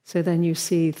 So then you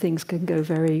see things can go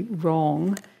very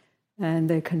wrong, and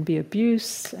there can be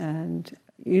abuse, and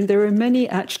there are many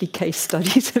actually case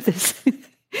studies of this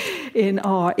in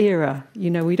our era.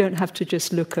 We don't have to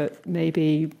just look at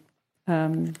maybe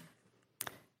who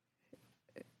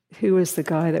was the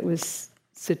guy that was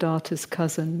Siddhartha's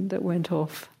cousin that went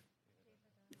off.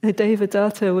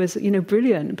 Devadatta was,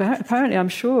 brilliant. But apparently, I'm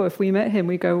sure if we met him,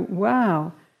 we go,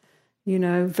 wow,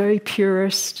 very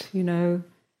purist,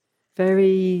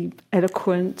 very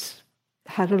eloquent,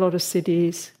 had a lot of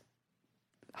siddhis,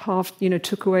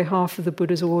 took away half of the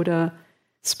Buddha's order,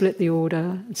 split the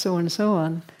order, and so on and so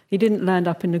on. He didn't land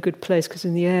up in a good place because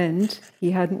in the end,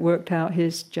 he hadn't worked out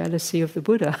his jealousy of the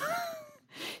Buddha.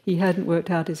 He hadn't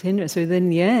worked out his hindrance. So then in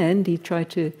the end, he tried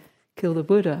to kill the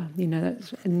Buddha. It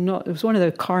was one of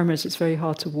those karmas that's very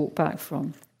hard to walk back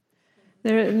from.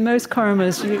 Most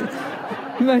karmas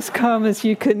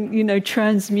you can,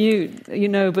 transmute,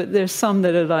 but there's some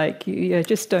that are like,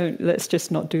 let's just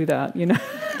not do that,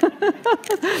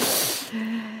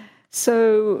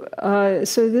 So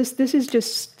this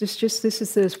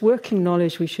is this working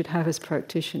knowledge we should have as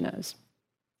practitioners.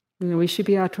 We should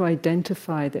be able to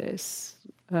identify this,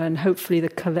 and hopefully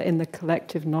in the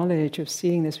collective knowledge of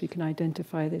seeing this, we can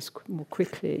identify this more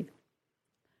quickly,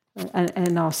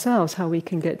 and ourselves, how we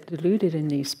can get deluded in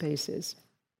these spaces.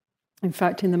 In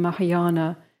fact, in the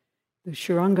Mahayana, the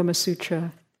Shurangama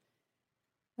Sutra,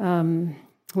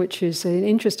 which is an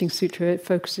interesting sutra, it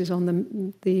focuses on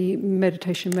the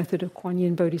meditation method of Kuan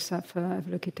Yin Bodhisattva,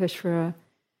 Avalokiteshvara,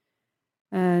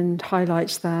 and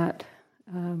highlights that.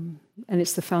 And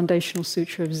it's the foundational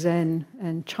sutra of Zen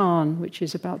and Chan, which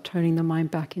is about turning the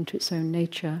mind back into its own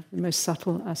nature, the most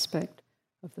subtle aspect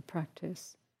of the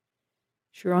practice.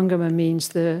 Shurangama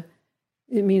means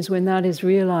when that is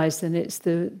realized, then it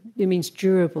means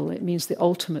durable. It means the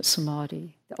ultimate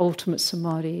samadhi. The ultimate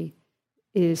samadhi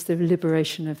is the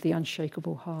liberation of the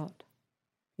unshakable heart,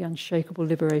 the unshakable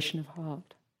liberation of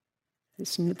heart.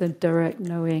 It's the direct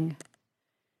knowing.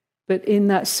 But in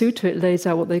that sutra, it lays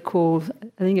out what they call,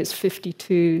 I think it's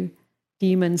 52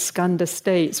 demon skandha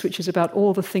states, which is about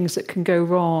all the things that can go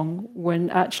wrong when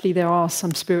actually there are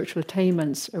some spiritual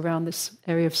attainments around this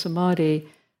area of samadhi,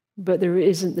 but there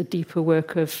isn't the deeper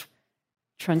work of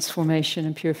transformation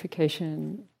and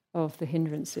purification of the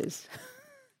hindrances.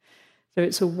 So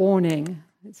it's a warning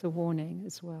as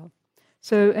well.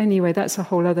 So anyway, that's a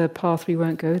whole other path. We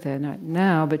won't go there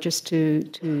now, but just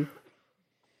to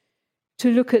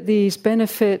look at these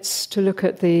benefits, to look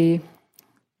at the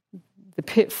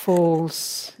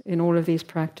pitfalls in all of these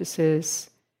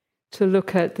practices, to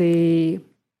look at the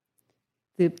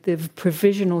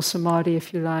provisional samadhi,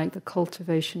 if you like, the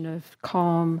cultivation of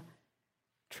calm,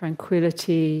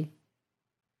 tranquility,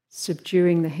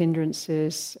 subduing the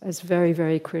hindrances as very,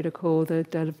 very critical, the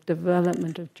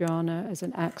development of jhana as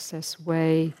an access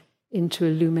way into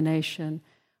illumination,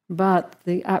 but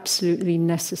the absolutely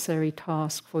necessary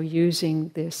task for using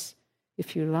this,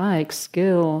 if you like,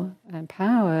 skill and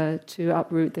power to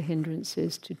uproot the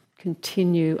hindrances, to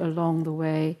continue along the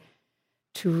way,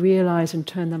 to realize and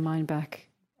turn the mind back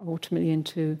ultimately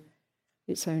into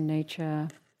its own nature,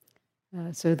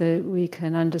 so that we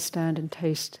can understand and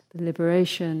taste the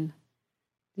liberation,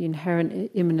 the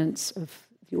inherent immanence of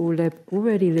the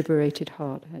already liberated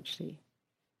heart, actually.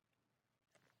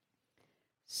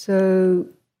 So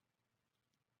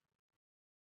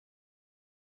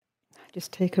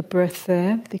just take a breath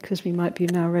there, because we might be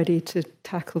now ready to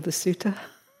tackle the sutta.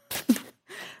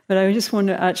 But I just want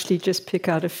to actually just pick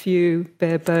out a few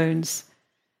bare bones,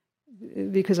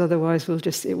 because otherwise we'll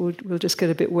just get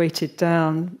a bit weighted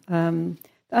down.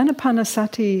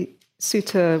 Anapanasati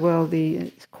Sutta, well,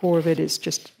 the core of it is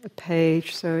just a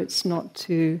page, so it's not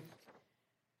too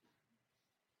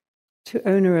too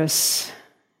onerous.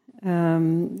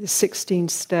 16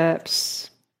 steps,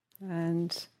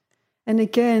 and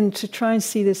again to try and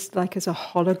see this like as a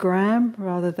hologram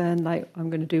rather than like I'm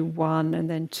going to do 1 and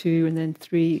then 2 and then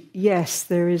 3. Yes,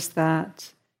 there is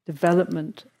that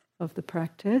development of the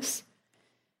practice,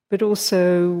 but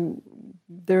also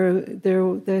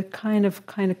they're kind of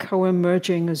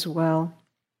co-emerging as well.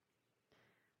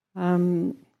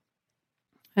 And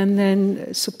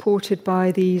then supported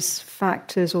by these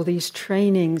factors or these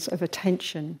trainings of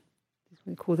attention.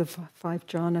 We call the 5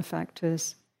 jhana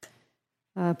factors,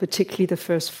 particularly the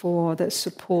first 4 that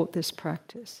support this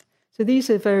practice. So these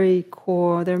are very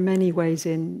core. There are many ways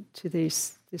into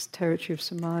this territory of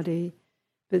samadhi,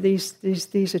 but these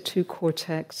are 2 core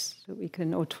texts that we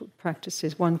can, or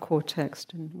practices, 1 core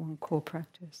text and 1 core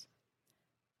practice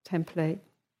template.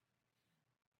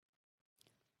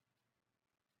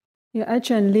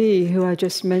 Ajahn Lee, who I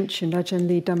just mentioned, Ajahn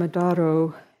Lee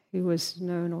Dhammadharo, who was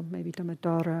known, or maybe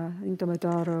Dhammadhara, I think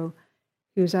Dhammadharo,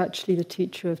 who was actually the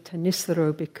teacher of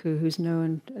Thanissara Bhikkhu, who's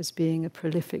known as being a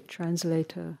prolific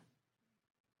translator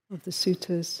of the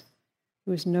suttas,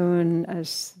 who was known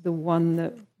as the one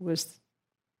that was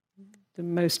the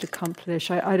most accomplished.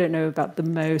 I don't know about the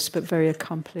most, but very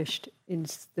accomplished in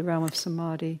the realm of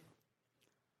samadhi.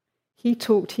 He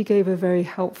gave a very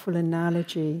helpful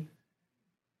analogy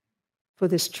for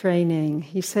this training.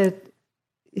 He said,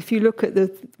 if you look at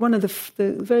one of the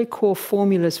very core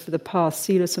formulas for the path,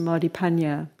 Sila, Samadhi,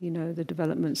 Panya, the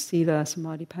development, Sila,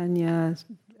 Samadhi, Panya,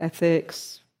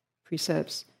 ethics,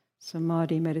 precepts,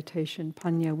 Samadhi, meditation,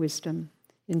 Panya, wisdom,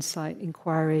 insight,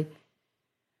 inquiry.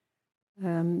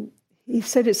 He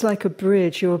said it's like a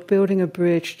bridge. You're building a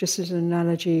bridge, just as an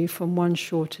analogy, from one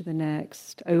shore to the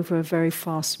next, over a very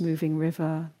fast-moving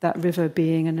river, that river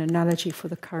being an analogy for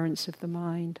the currents of the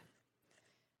mind.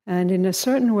 And in a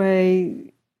certain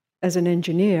way, as an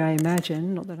engineer, I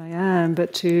imagine, not that I am,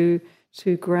 but to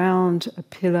ground a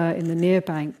pillar in the near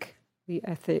bank, the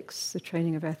ethics, the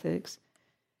training of ethics,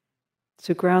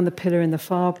 to ground the pillar in the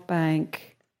far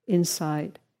bank,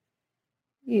 insight.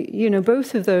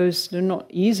 Both of those are not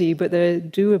easy, but they're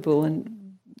doable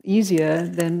and easier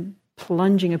than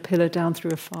plunging a pillar down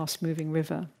through a fast-moving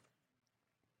river.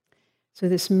 So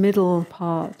this middle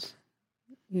part,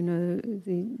 we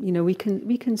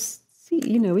can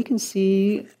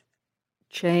see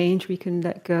change, we can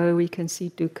let go, we can see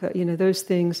dukkha, those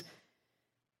things,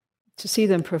 to see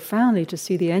them profoundly, to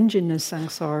see the engine of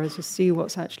samsara, to see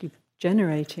what's actually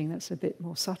generating, that's a bit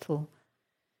more subtle,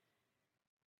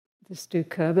 this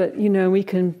dukkha. But, we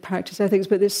can practice ethics,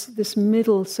 but this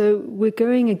middle, so we're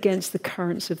going against the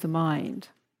currents of the mind.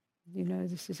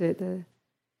 This is it, the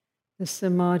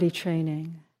samadhi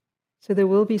training. So there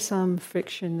will be some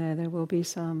friction there will be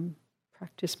some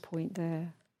practice point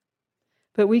there.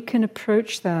 But we can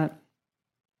approach that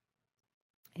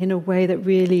in a way that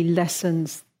really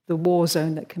lessens the war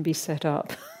zone that can be set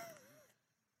up.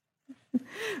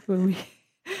 When we,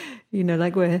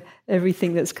 where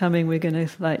everything that's coming, we're going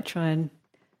to try and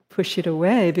push it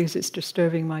away because it's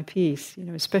disturbing my peace,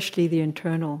 especially the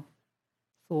internal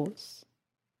thoughts.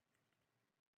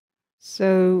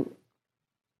 So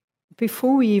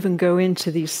before we even go into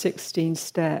these 16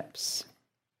 steps,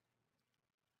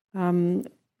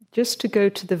 just to go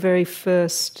to the very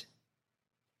first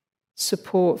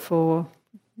support for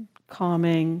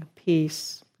calming,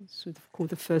 peace, it's called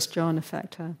the first jhana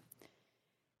factor.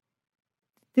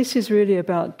 This is really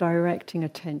about directing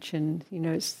attention.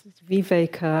 It's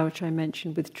viveka, which I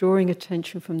mentioned, withdrawing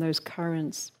attention from those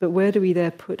currents. But where do we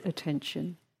there put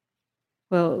attention?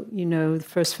 Well, the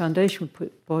first foundation would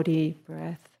put body,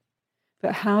 breath.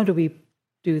 But how do we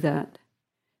do that?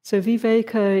 So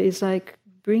viveka is like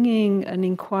bringing an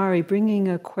inquiry, bringing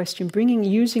a question,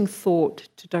 using thought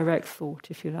to direct thought,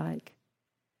 if you like.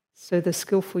 So the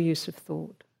skillful use of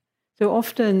thought. So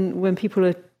often when people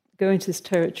are going to this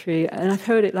territory, and I've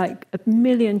heard it like a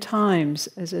million times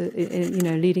as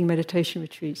leading meditation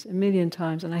retreats, a million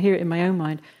times, and I hear it in my own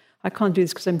mind, I can't do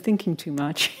this because I'm thinking too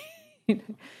much.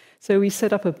 So we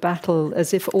set up a battle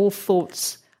as if all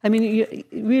thoughts, it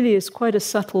really is quite a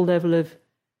subtle level of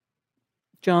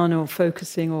jhana or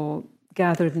focusing or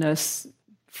gatheredness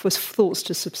for thoughts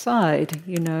to subside,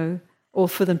 or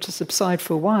for them to subside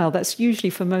for a while. That's usually,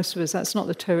 for most of us, that's not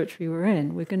the territory we're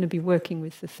in. We're going to be working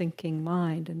with the thinking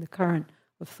mind and the current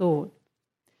of thought.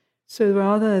 So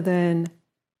rather than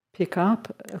pick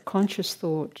up a conscious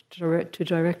thought to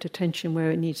direct attention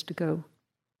where it needs to go.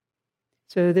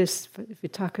 So this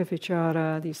vitaka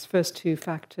vichara, these first 2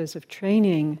 factors of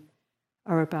training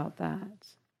are about that.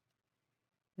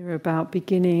 They're about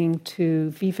beginning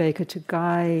to viveka, to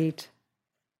guide.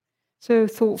 So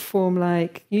thought form,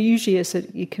 like usually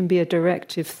it can be a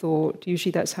directive thought.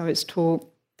 Usually that's how it's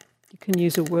taught. You can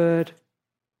use a word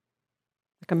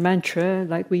like a mantra,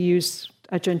 like we use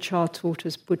Ajahn Chah taught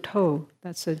us Buddho.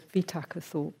 That's a vitaka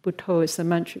thought. Buddho is the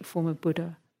mantric form of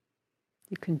Buddha.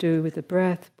 You can do with the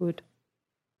breath, Buddho.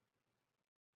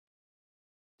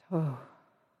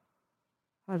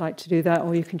 I like to do that,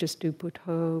 or you can just do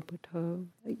Buddho, Buddho.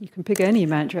 You can pick any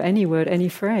mantra, any word, any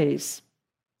phrase.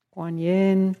 Guan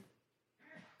Yin,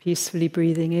 peacefully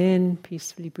breathing in,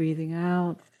 peacefully breathing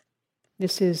out.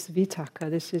 This is vitaka,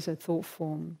 this is a thought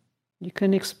form. You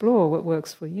can explore what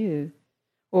works for you.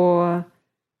 Or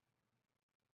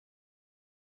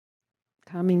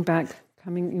coming back,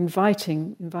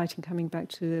 inviting coming back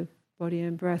to the body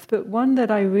and breath. But one that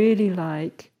I really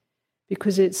like,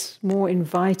 because it's more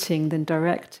inviting than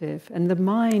directive, and the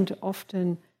mind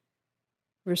often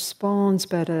responds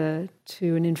better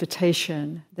to an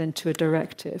invitation than to a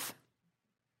directive,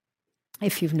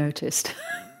 if you've noticed.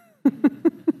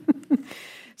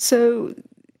 So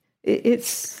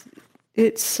it's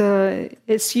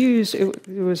used. It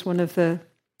was one of the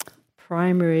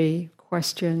primary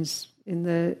questions in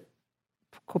the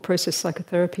core process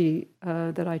psychotherapy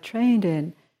that I trained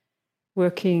in,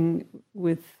 working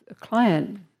with a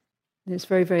client. And it's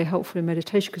very, very helpful in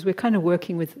meditation because we're kind of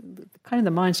working with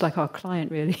the mind's like our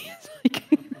client, really. It's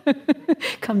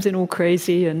like comes in all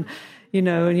crazy, and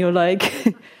and you're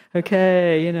like,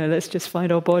 okay, let's just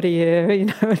find our body here,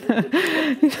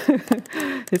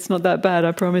 It's not that bad,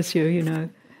 I promise you,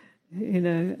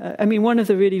 I mean, one of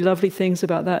the really lovely things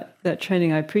about that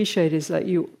training I appreciate is that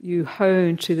you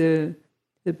hone to the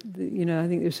I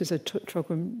think this is a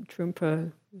Trogam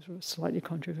Trungpa, slightly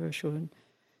controversial and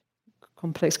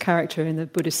complex character in the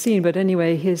Buddhist scene, but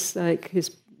anyway, he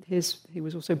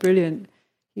was also brilliant.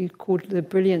 He called the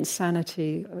brilliant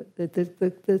sanity,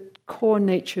 the core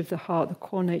nature of the heart, the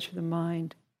core nature of the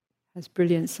mind has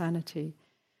brilliant sanity.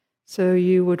 So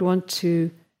you would want to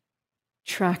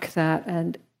track that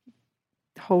and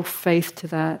hold faith to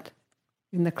that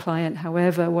in the client,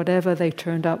 whatever they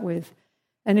turned up with.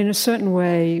 And in a certain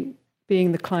way,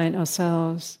 being the client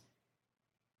ourselves,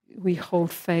 we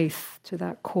hold faith to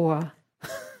that core.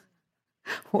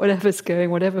 Whatever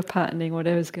patterning,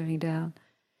 whatever's going down.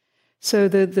 So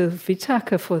the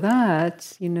vitaka for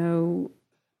that,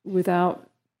 without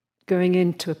going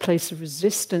into a place of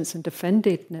resistance and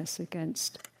defendedness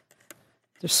against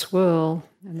the swirl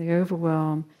and the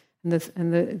overwhelm, and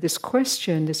this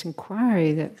question, this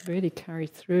inquiry that really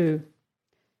carried through,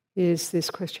 is this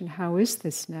question: how is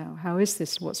this now? How is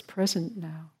this what's present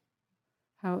now?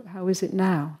 How is it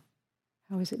now?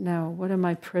 How is it now? What am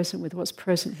I present with? What's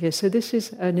present here? So this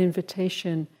is an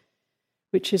invitation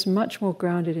which is much more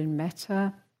grounded in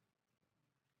metta,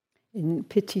 in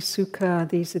piti sukha.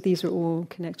 These are all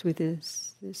connected with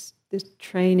this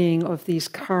training of these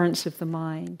currents of the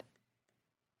mind.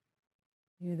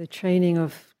 The training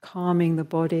of calming the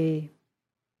body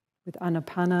with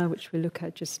anapana, which we look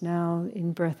at just now,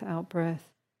 in breath, out breath.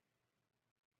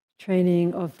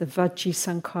 Training of the vajji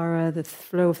sankhara, the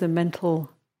flow of the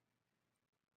mental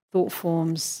thought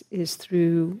forms, is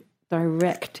through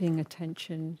directing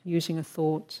attention, using a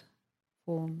thought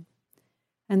form.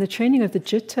 And the training of the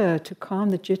citta, to calm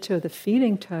the citta, the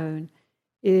feeling tone,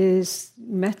 is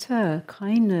metta,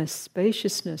 kindness,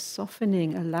 spaciousness,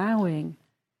 softening, allowing.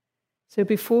 So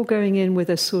before going in with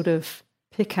a sort of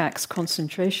pickaxe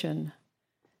concentration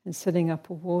and setting up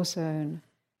a war zone,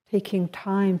 taking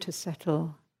time to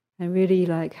settle and really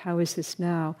how is this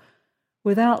now?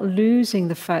 Without losing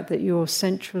the fact that you're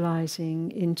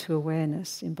centralizing into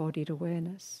awareness, embodied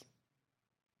awareness.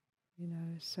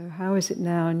 So how is it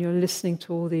now? And you're listening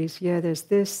to all these, there's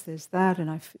this, there's that,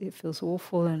 and it feels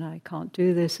awful, and I can't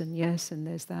do this, and yes, and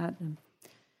there's that, and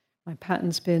my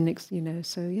pattern's been,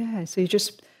 so you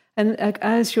just, and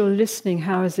as you're listening,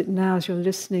 how is it now? As you're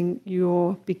listening,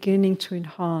 you're beginning to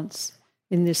enhance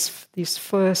in these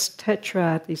first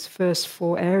tetrad, these first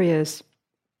 4 areas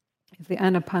of the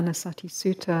Anapanasati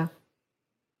Sutta.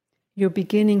 You're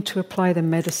beginning to apply the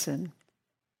medicine.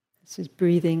 This is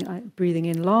breathing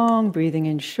in long, breathing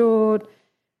in short,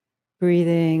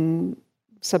 breathing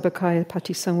sabakaya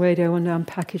patisangveda. I want to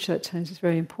unpackage that term. It's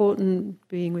very important.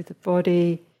 Being with the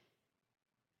body,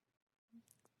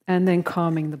 and then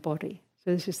calming the body.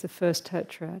 So this is the first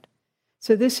tetrad.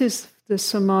 So this is the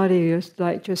samadhi,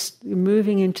 just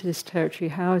moving into this territory.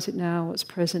 How is it now? What's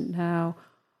present now?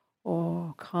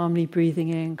 Or calmly breathing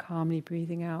in, calmly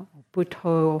breathing out. Or buddho,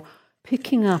 or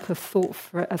picking up a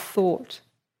thought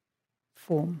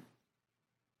form.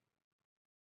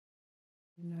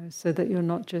 so that you're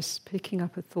not just picking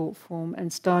up a thought form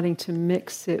and starting to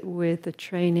mix it with the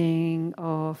training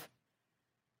of,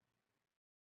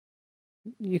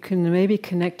 you can maybe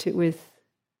connect it with,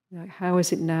 how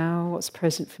is it now? What's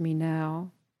present for me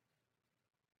now?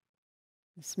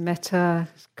 This metta,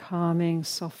 calming,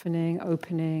 softening,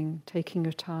 opening, taking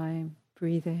your time,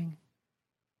 breathing.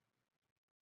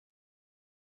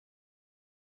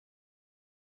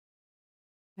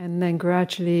 And then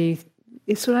gradually,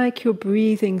 it's like you're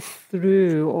breathing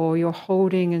through, or you're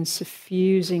holding and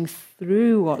suffusing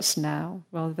through what's now,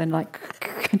 rather than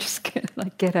just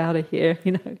get out of here,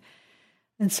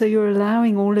 And so you're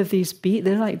allowing all of these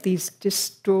they're like these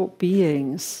distraught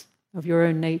beings of your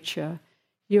own nature.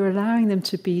 You're allowing them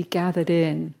to be gathered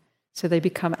in, so they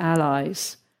become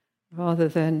allies, rather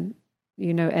than,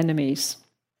 enemies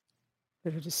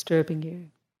that are disturbing you.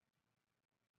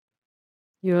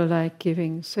 You're like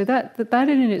giving, so that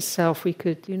in itself we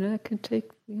could, can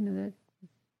take,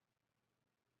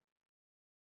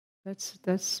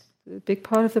 that's a big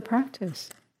part of the practice.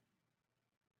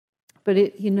 But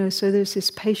so there's this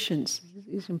patience.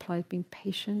 It implies being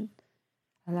patient,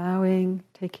 allowing,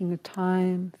 taking the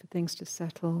time for things to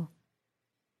settle.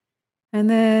 And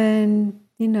then,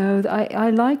 I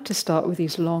like to start with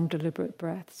these long, deliberate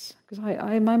breaths, because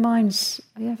I my mind's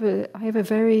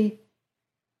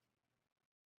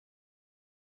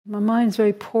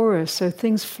very porous, so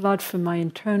things flood from my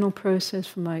internal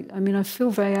process, I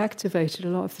feel very activated a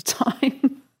lot of the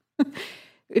time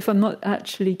if I'm not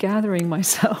actually gathering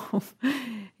myself,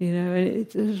 and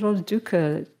there's a lot of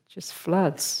dukkha that just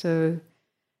floods.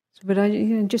 But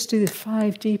I just do the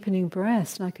 5 deepening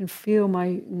breaths, and I can feel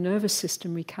my nervous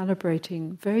system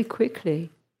recalibrating very quickly.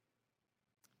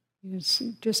 It's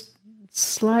just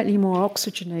slightly more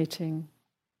oxygenating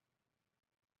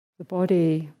the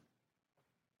body,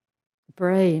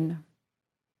 brain.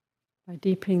 By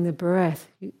deepening the breath,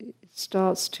 it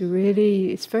starts to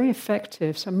really, it's very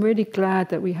effective. So I'm really glad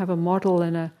that we have a model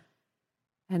and a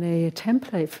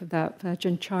template for that.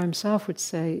 Ajahn Chah himself would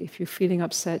say, if you're feeling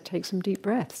upset, take some deep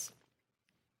breaths.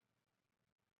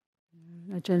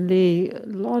 Ajahn Lee, a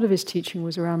lot of his teaching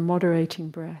was around moderating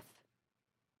breath.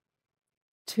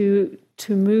 To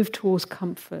move towards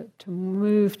comfort, to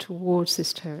move towards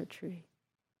this territory.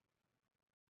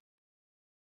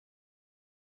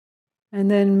 And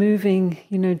then moving,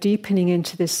 deepening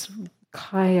into this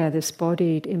kaya, this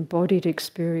embodied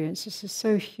experience. This is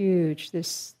so huge,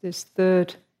 this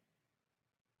third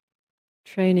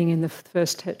training in the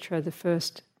first tetrad, the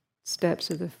first steps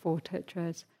of the 4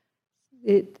 tetrads.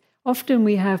 Often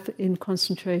we have in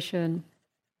concentration,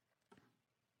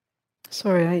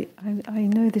 sorry, I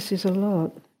know this is a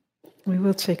lot. We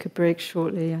will take a break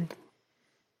shortly.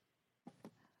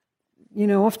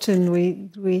 Often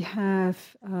we have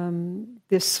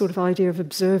this sort of idea of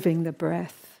observing the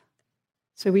breath.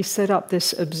 So we set up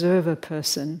this observer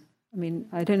person.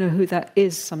 I don't know who that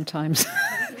is sometimes,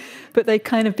 but they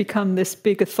kind of become this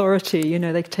big authority.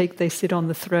 They sit on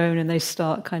the throne and they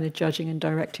start kind of judging and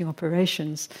directing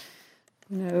operations.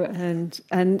 And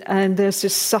there's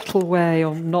this subtle way,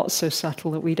 or not so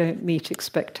subtle, that we don't meet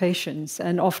expectations.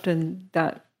 And often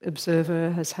that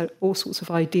observer has had all sorts of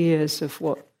ideas of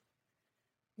what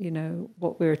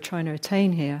we're trying to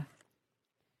attain here.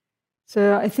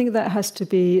 So I think that has to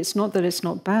be, it's not that it's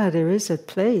not bad, there is a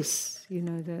place,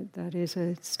 that is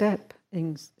a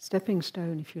stepping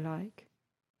stone, if you like.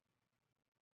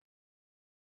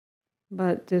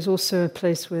 But there's also a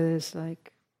place where there's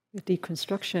like a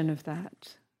deconstruction of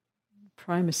that,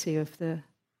 primacy of the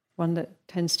one that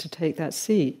tends to take that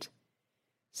seat.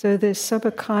 So there's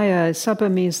sabakaya, sabba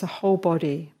means the whole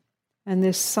body. And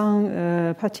this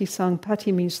sang,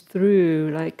 pati means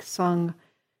through, like sang,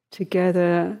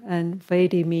 together, and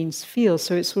vedi means feel.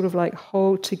 So it's sort of like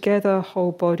hold together,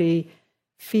 whole body,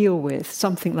 feel with,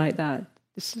 something like that.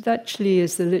 This actually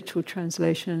is the literal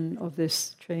translation of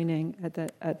this training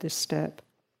at this step.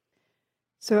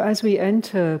 So as we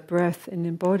enter breath and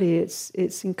embody,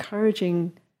 it's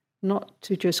encouraging not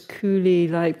to just coolly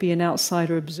be an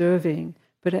outsider observing,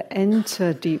 but to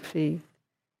enter deeply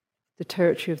the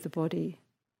territory of the body.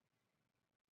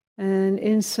 And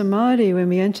in Samadhi, when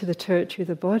we enter the territory of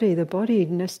the body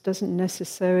doesn't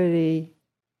necessarily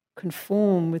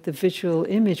conform with the visual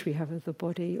image we have of the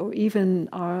body, or even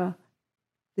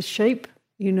the shape.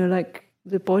 Like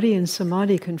the body in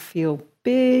Samadhi can feel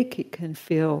big, it can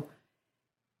feel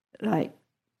like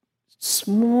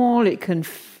small, it can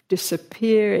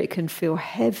disappear, it can feel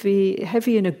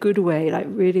heavy in a good way, like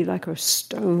really like a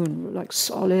stone, like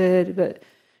solid, but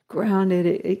grounded.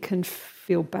 It can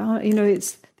feel bound.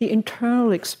 It's the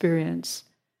internal experience,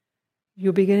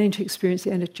 you're beginning to experience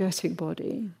the energetic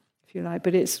body, if you like,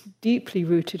 but it's deeply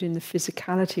rooted in the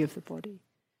physicality of the body.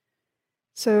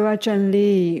 So Ajahn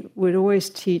Lee would always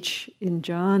teach in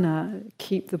jhana,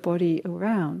 keep the body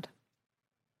around.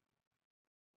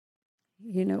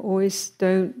 Always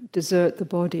don't desert the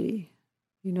body.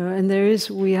 And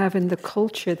we have in the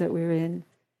culture that we're in,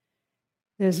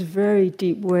 there's very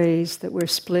deep ways that we're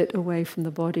split away from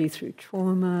the body through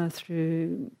trauma,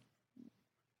 through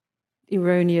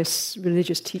erroneous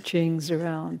religious teachings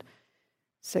around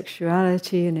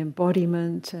sexuality and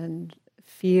embodiment and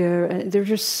fear. And there's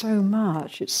just so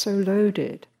much. It's so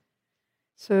loaded.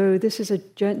 So this is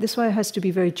why it has to be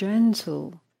very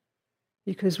gentle,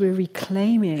 because we're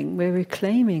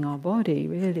reclaiming our body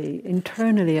really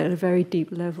internally at a very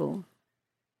deep level.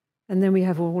 And then we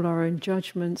have all our own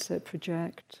judgments that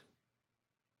project.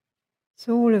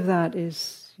 So all of that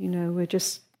is,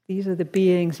 these are the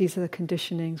beings, these are the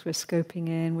conditionings we're scoping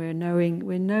in, we're knowing,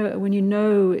 when you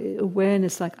know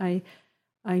awareness, like I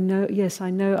know, yes, I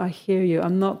know, I hear you.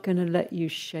 I'm not going to let you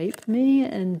shape me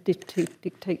and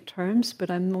dictate terms, but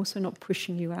I'm also not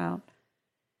pushing you out.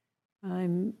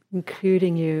 I'm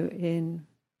including you in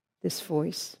this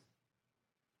voice,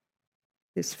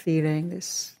 this feeling,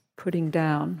 this putting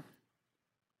down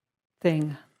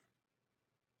thing.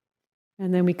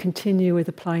 And then we continue with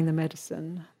applying the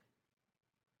medicine.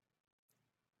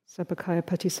 Sabakaya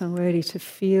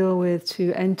Patisamvedi,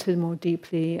 to enter more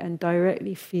deeply and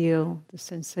directly feel the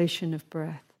sensation of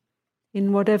breath.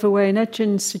 In whatever way, in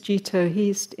Ajahn Sujito,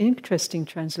 he's interesting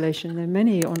translation, there are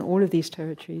many on all of these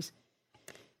territories.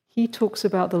 He talks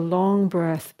about the long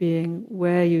breath being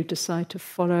where you decide to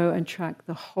follow and track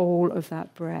the whole of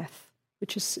that breath,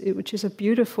 which is a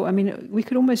beautiful, we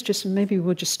could almost just, maybe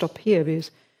we'll just stop here,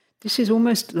 because this is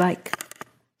almost like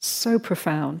so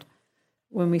profound.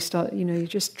 When we start, you're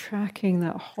just tracking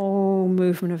that whole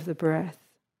movement of the breath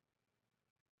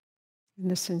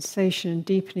and the sensation and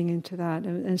deepening into that.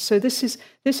 And so this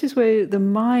is where the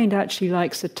mind actually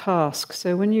likes a task.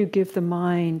 So when you give the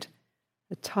mind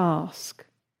a task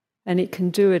and it can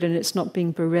do it and it's not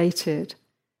being berated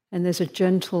and there's a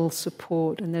gentle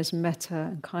support and there's metta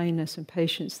and kindness and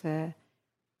patience there,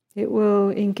 it will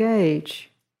engage.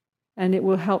 And it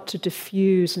will help to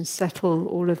diffuse and settle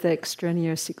all of the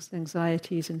extraneous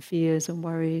anxieties and fears and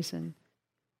worries and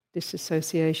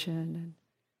disassociation. And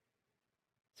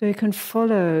so you can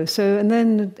follow. And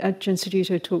then Ajahn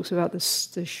Sujito talks about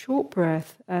the short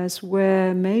breath as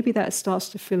where maybe that starts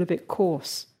to feel a bit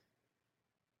coarse,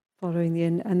 following the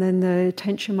end. And then the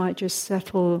attention might just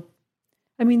settle.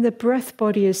 The breath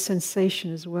body is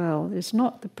sensation as well.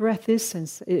 The breath is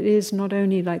it is not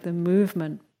only like the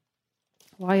movement.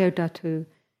 Vayodhatu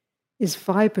is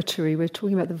vibratory. We're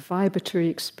talking about the vibratory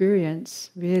experience,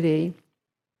 really.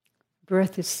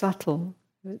 Breath is subtle,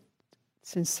 but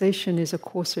sensation is a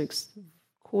coarser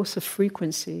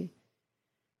frequency.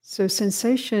 So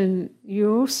sensation,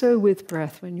 you're also with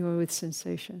breath when you're with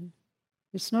sensation.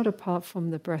 It's not apart from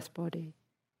the breath body.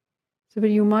 So, but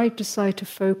you might decide to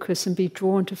focus and be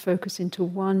drawn to focus into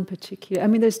one particular...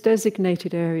 there's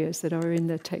designated areas that are in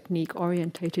the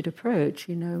technique-orientated approach,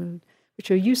 which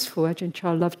are useful. Ajahn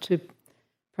Chah loved to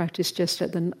practice just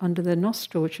under the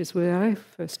nostril, which is where I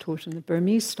first taught in the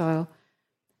Burmese style.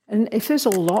 And if there's a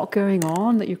lot going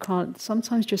on that you can't,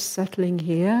 sometimes just settling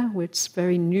here with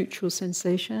very neutral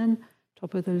sensation,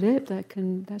 top of the lip,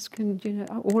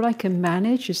 all I can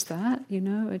manage is that,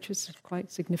 which is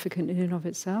quite significant in and of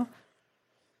itself.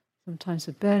 Sometimes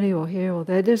the belly or here or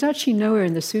there. There's actually nowhere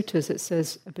in the suttas that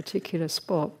says a particular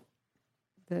spot.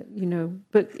 But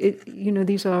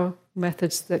these are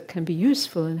methods that can be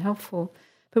useful and helpful,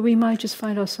 but we might just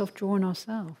find ourselves drawn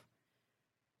ourselves.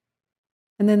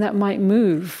 And then that might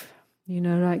move,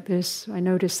 like this. I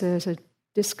notice there's a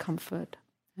discomfort,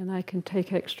 and I can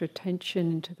take extra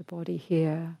tension into the body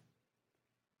here,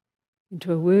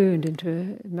 into a wound,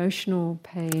 into emotional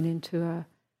pain, into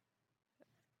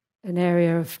an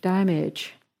area of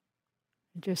damage,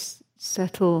 and just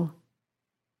settle.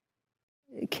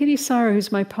 Thanissara, who's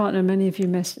my partner, many of you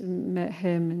met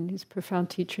him, and he's a profound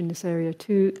teacher in this area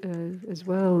too, as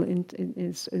well, in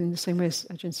the same way as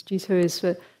Ajahn Sujito is.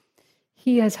 But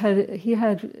he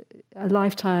had a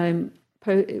lifetime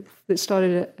that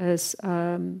started as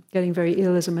getting very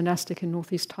ill as a monastic in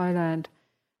northeast Thailand,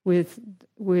 with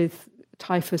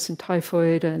typhus and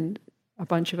typhoid and a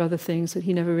bunch of other things that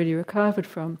he never really recovered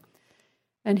from.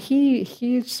 And he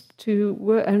used to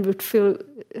work and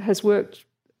has worked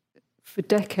for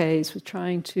decades with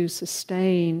trying to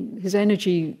sustain. His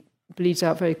energy bleeds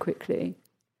out very quickly.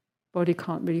 Body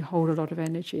can't really hold a lot of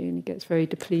energy, and he gets very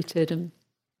depleted and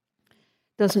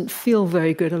doesn't feel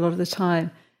very good a lot of the time.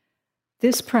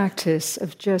 this practice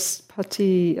of just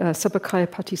sabakaya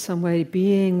pati samvedi,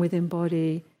 being within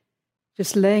body,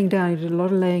 just laying down, you did a lot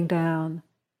of laying down,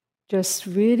 just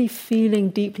really feeling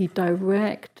deeply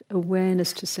direct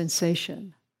awareness to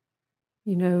sensation.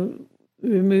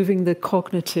 Removing the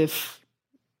cognitive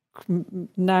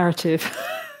narrative.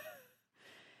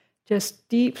 Just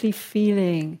deeply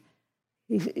feeling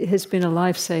has been a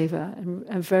lifesaver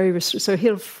and very so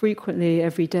he'll frequently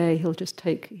every day he'll just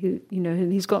take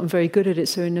and he's gotten very good at it,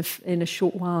 so in a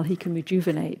short while he can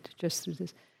rejuvenate just through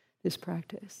this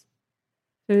practice.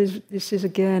 So this is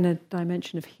again a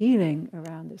dimension of healing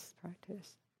around this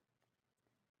practice.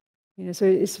 So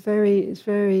it's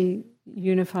very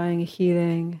unifying,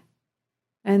 healing,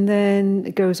 and then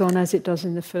it goes on as it does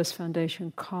in the first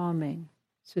foundation, calming.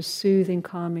 So soothing,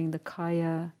 calming the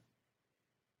kaya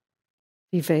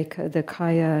viveka, the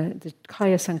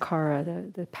kaya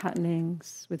sankhara, the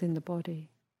patternings within the body.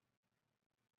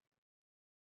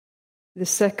 The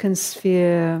second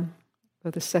sphere,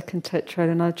 or the second tetrad,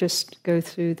 and I'll just go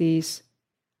through these.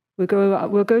 We'll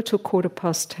go to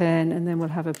 10:15, and then we'll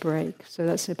have a break. So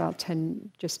that's about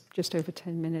 10, just over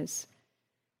 10 minutes.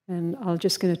 And I'm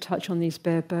just going to touch on these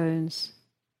bare bones.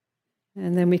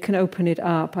 And then we can open it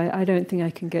up. I don't think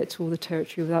I can get to all the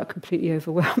territory without completely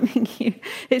overwhelming you.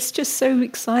 It's just so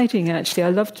exciting, actually. I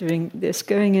love doing this,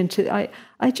 going into...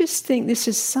 I just think this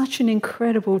is such an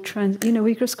incredible...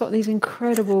 we've just got these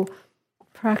incredible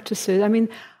practices. I mean,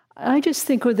 I just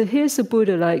think, here's the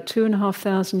Buddha, like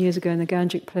 2,500 years ago in the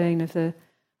Gangic Plain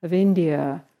of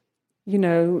India,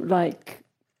 like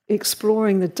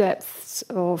exploring the depths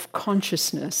of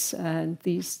consciousness and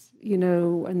these...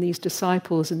 and these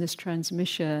disciples and this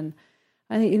transmission.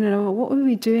 I think, what were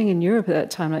we doing in Europe at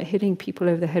that time? Like hitting people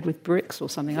over the head with bricks or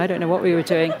something. I don't know what we were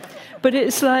doing. But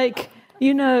it's like,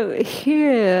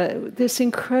 here, this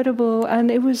incredible,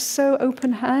 and it was so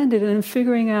open-handed, and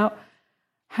figuring out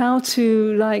how to,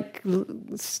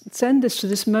 send us to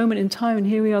this moment in time. And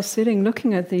here we are sitting,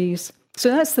 looking at these. So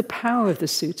that's the power of the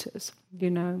suttas,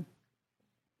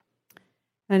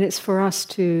 And it's for us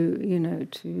to,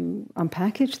 to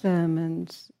unpackage them, and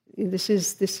this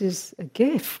is a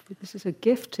gift. This is a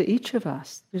gift to each of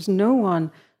us. There's no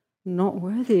one not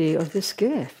worthy of this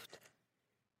gift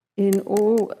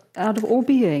out of all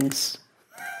beings.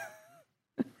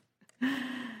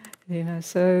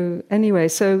 So anyway,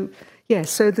 so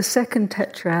the second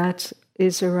tetrad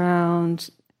is around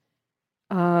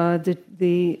and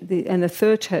the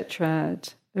third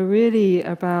tetrad are really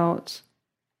about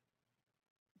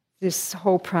this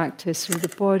whole practice with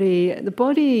the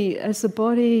body as the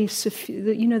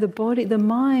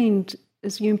mind,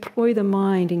 as you employ the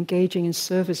mind engaging in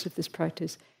service of this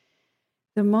practice,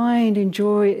 the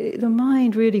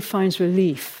mind really finds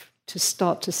relief to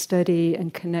start to steady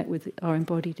and connect with our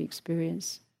embodied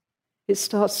experience. It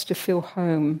starts to feel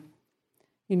home.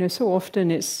 So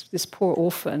often it's this poor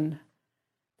orphan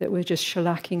that we're just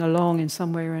shellacking along in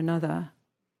some way or another.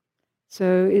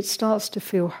 So it starts to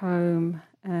feel home.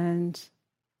 And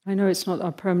I know it's not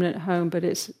our permanent home, but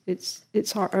it's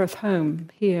our earth home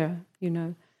here,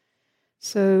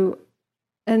 So,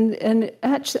 and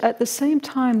actually at the same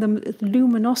time, the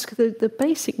luminosity, the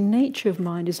basic nature of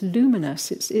mind is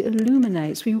luminous. It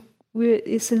illuminates.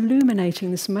 It's illuminating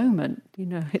this moment.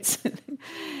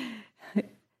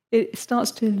 It starts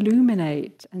to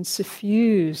illuminate and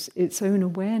suffuse its own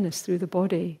awareness through the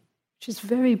body, which is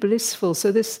very blissful.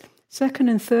 So this second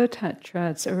and third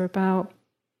tetrads are about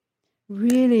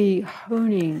really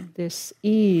honing this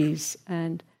ease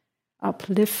and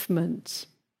upliftment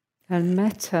and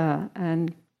metta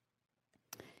and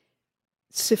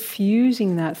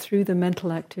suffusing that through the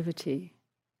mental activity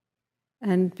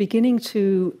and beginning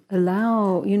to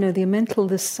allow,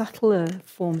 the subtler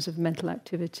forms of mental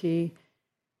activity,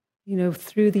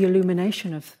 through the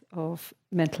illumination of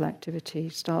mental activity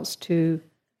starts to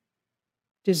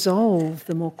dissolve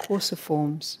the more coarser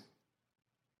forms.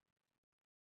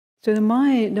 So the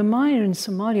mind and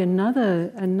samadhi,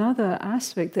 another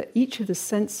aspect, that each of the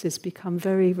senses become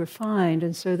very refined,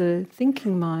 and so the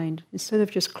thinking mind, instead of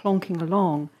just clonking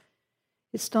along,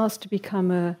 it starts to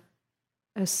become a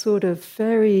sort of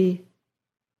very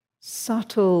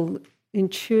subtle,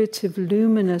 intuitive,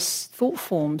 luminous thought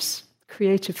forms,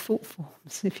 creative thought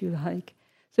forms, if you like.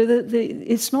 So that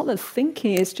it's not that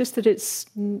thinking; it's just that it's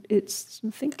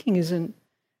thinking isn't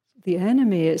the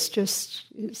enemy. It's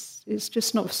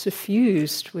just not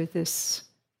suffused with this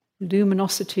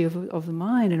luminosity of the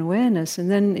mind and awareness,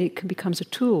 and then it becomes a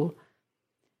tool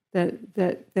that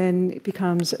then it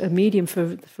becomes a medium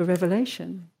for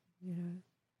revelation.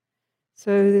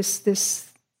 So this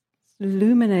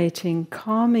illuminating,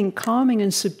 calming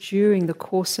and subduing the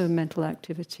coarser mental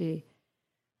activity.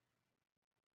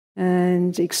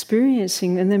 And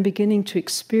experiencing, and then beginning to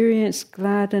experience,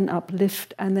 gladden,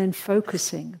 uplift, and then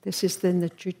focusing. This is then the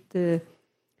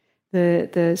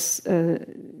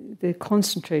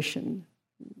concentration,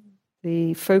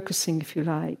 the focusing, if you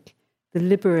like, the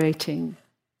liberating.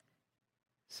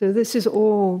 So this is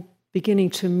all beginning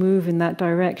to move in that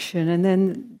direction. And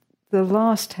then the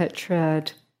last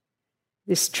tetrad,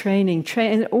 this training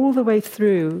all the way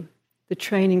through, the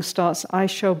training starts, I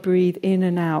shall breathe in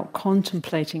and out,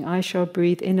 contemplating, I shall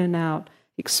breathe in and out,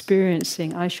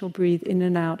 experiencing, I shall breathe in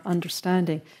and out,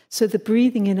 understanding. So the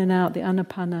breathing in and out, the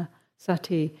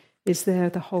Anapanasati, is there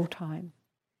the whole time.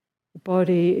 The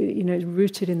body, is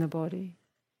rooted in the body.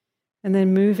 And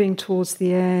then moving towards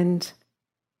the end,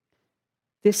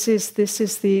 this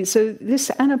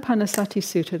Anapanasati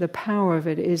Sutta, the power of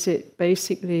it is it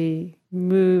basically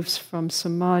moves from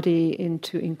samadhi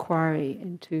into inquiry,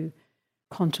 into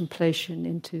contemplation,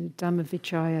 into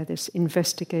Dhammavicaya, this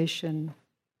investigation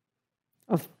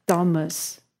of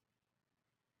dhammas.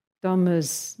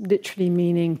 Dhammas literally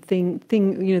meaning thing.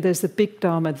 There's the big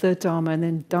dhamma, the dhamma, and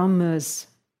then dhammas,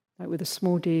 like with a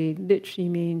small d, literally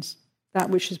means that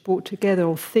which is brought together,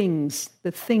 or things,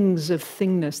 the things of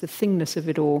thingness, the thingness of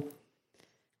it all.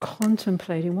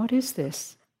 Contemplating, what is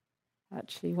this?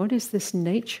 Actually, what is this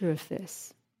nature of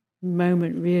this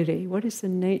moment really? What is the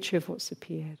nature of what's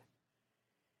appeared?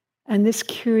 And this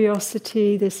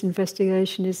curiosity, this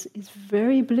investigation is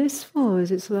very blissful.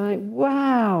 It's like,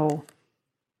 wow,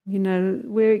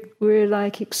 we're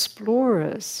like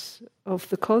explorers of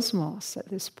the cosmos at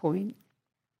this point.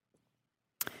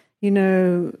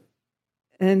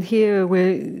 And here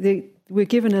we're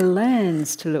given a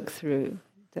lens to look through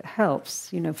that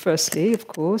helps. Firstly, of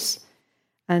course,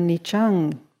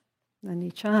 anicca.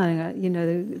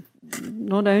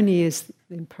 Not only is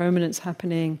the impermanence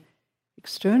happening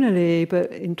externally,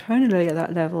 but internally at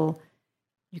that level,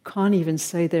 you can't even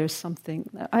say there's something.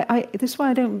 This is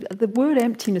why the word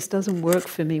emptiness doesn't work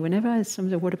for me. Whenever I say,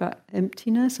 what about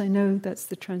emptiness? I know that's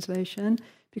the translation,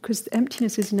 because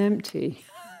emptiness isn't empty.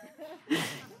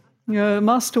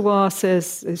 Master Wa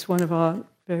says, is one of our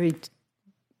very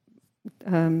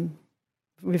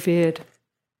revered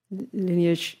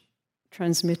lineage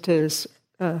transmitters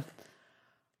of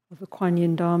the Kuan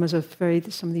Yin Dharmas, of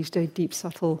some of these very deep,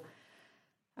 subtle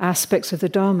aspects of the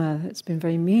Dharma. It's been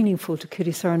very meaningful to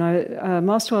Thanissara. And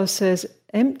Master Wa says,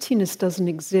 emptiness doesn't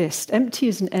exist. Empty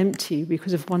isn't empty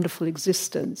because of wonderful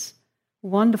existence.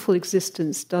 Wonderful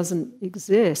existence doesn't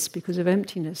exist because of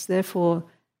emptiness. Therefore,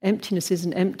 emptiness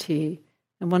isn't empty,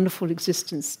 and wonderful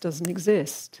existence doesn't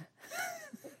exist.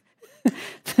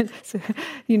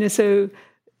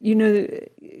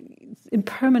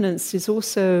 Impermanence is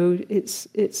also it's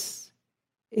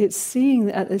seeing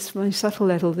at this very subtle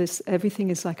level. This everything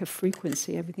is like a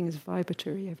frequency. Everything is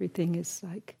vibratory. Everything is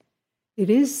like it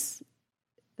is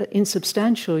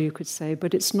insubstantial, you could say,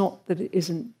 but it's not that it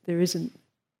isn't. There isn't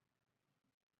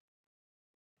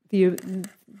the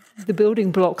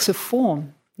building blocks of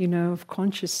form. Of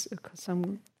conscious,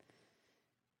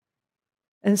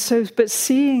 and so, but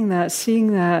seeing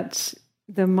that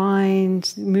the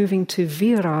mind moving to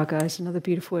viraga is another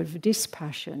beautiful word for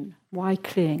dispassion. Why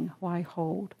cling? Why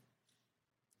hold?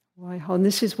 Why hold? And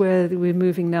this is where we're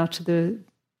moving now to the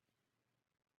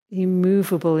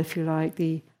immovable, if you like,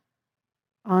 the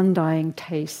undying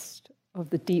taste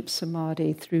of the deep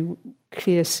samadhi through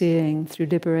clear seeing, through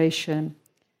liberation.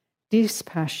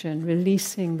 Dispassion,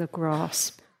 releasing the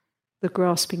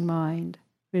grasping mind,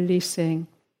 releasing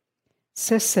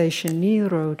cessation,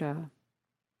 nirodha.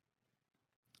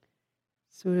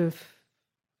 Sort of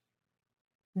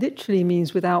literally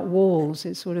means without walls.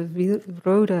 It's sort of,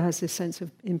 nirodha has this sense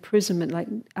of imprisonment, like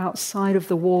outside of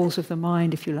the walls of the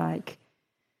mind, if you like.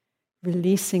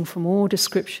 Releasing from all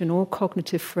description, all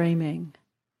cognitive framing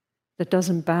that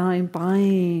doesn't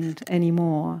bind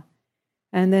anymore.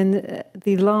 And then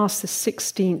the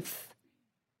 16th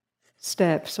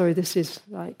step, sorry, this is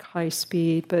like high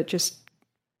speed, but just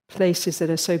places that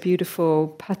are so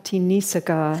beautiful.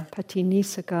 Patinissaga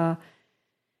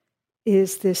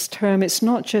is this term. It's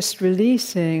not just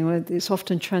releasing, it's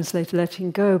often translated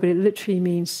letting go, but it literally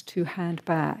means to hand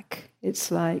back.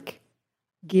 It's like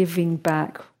giving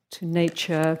back to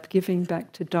nature, giving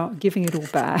back to dark, giving it all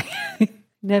back.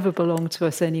 Never belonged to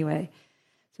us anyway.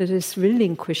 So this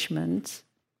relinquishment,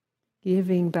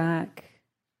 giving back.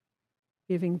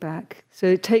 So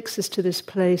it takes us to this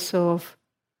place of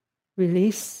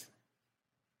release,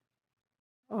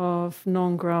 of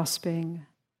non-grasping,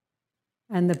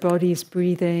 and the body's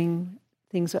breathing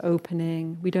things are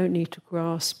opening. We don't need to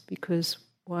grasp, because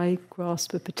why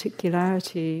grasp a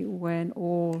particularity when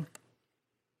all,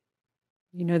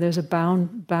 there's a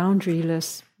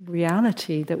boundaryless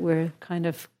reality that we're kind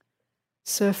of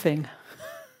surfing.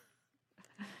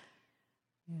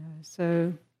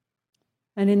 So,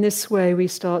 and in this way we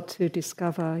start to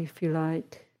discover, if you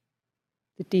like,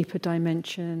 the deeper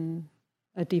dimension,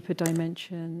 a deeper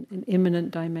dimension, an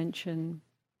immanent dimension,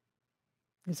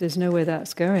 because there's nowhere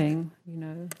that's going,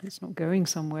 it's not going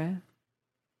somewhere,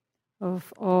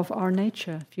 of our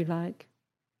nature, if you like.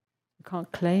 We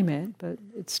can't claim it, but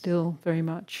it's still very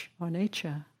much our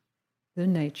nature, the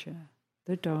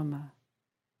Dharma.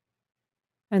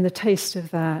 And the taste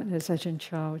of that, as Ajahn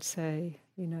Chah would say,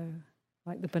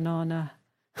 like the banana,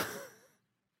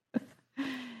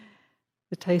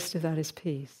 the taste of that is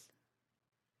peace.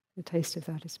 The taste of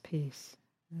that is peace.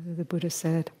 The Buddha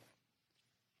said,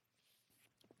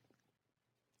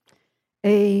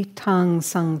 E tang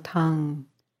sang tang,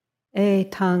 e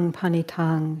tang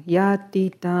panitang,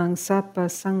 yati tang sappa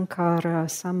sankara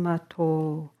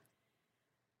samato,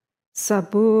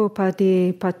 sabu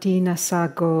padi patina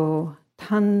sago,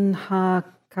 tanha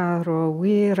karo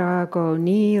virago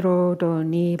nirodo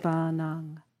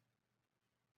nibbanang.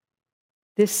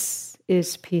 This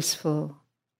is peaceful.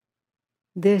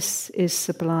 This is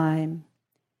sublime,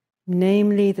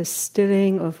 namely the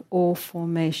stilling of all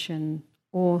formation,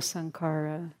 all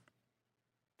sankhara,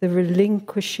 the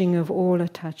relinquishing of all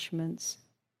attachments,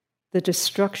 the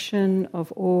destruction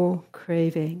of all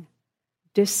craving,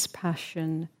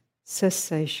 dispassion,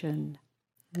 cessation,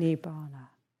 nibbana.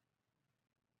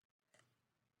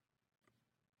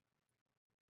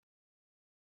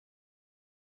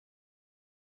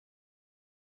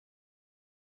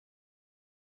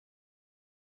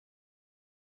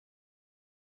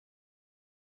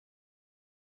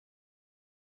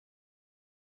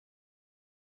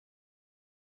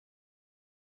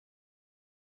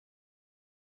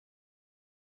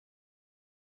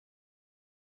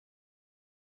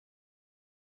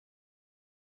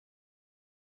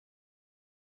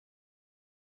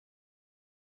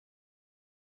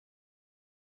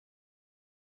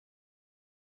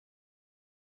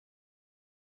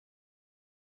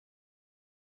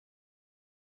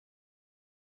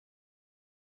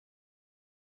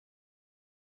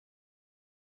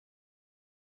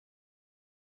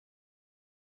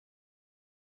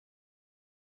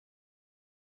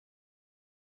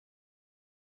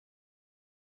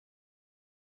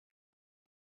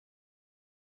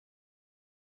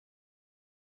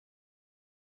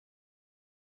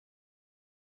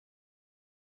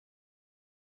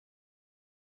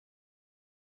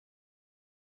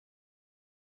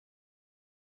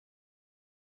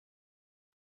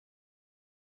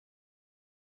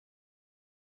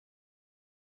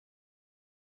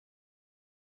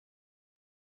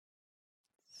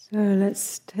 So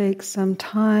let's take some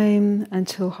time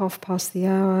until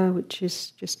 1:30, which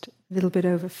is just a little bit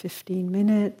over 15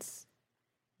 minutes.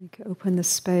 You can open the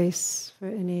space for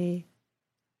anything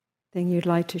you'd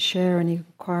like to share, any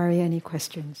inquiry, any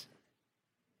questions.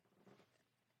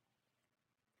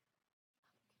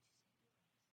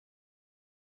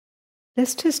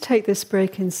 Let's just take this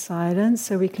break in silence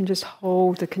so we can just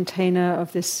hold the container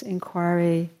of this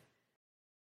inquiry.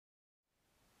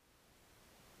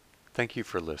 Thank you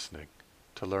for listening.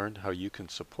 To learn how you can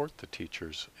support the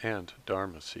teachers and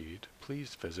Dharma Seed,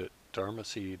 please visit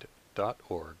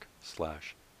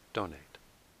dharmaseed.org/donate.